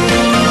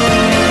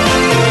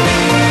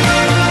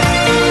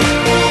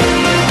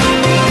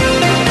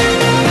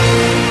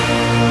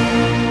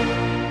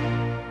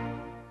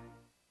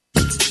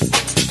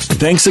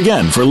 Thanks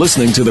again for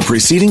listening to the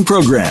preceding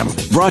program,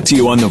 brought to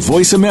you on the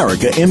Voice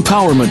America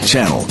Empowerment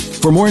Channel.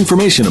 For more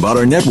information about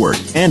our network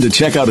and to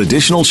check out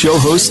additional show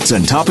hosts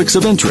and topics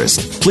of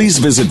interest, please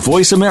visit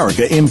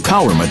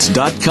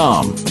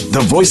voiceamericaempowerment.com.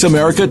 The Voice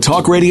America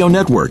Talk Radio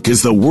Network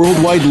is the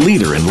worldwide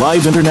leader in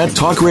live Internet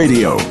talk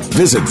radio.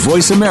 Visit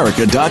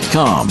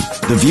voiceamerica.com.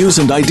 The views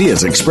and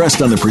ideas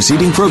expressed on the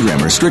preceding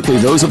program are strictly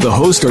those of the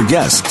host or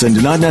guests and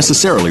do not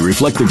necessarily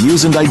reflect the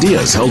views and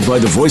ideas held by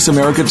the Voice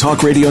America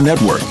Talk Radio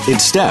Network,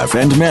 its staff,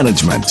 and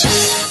management.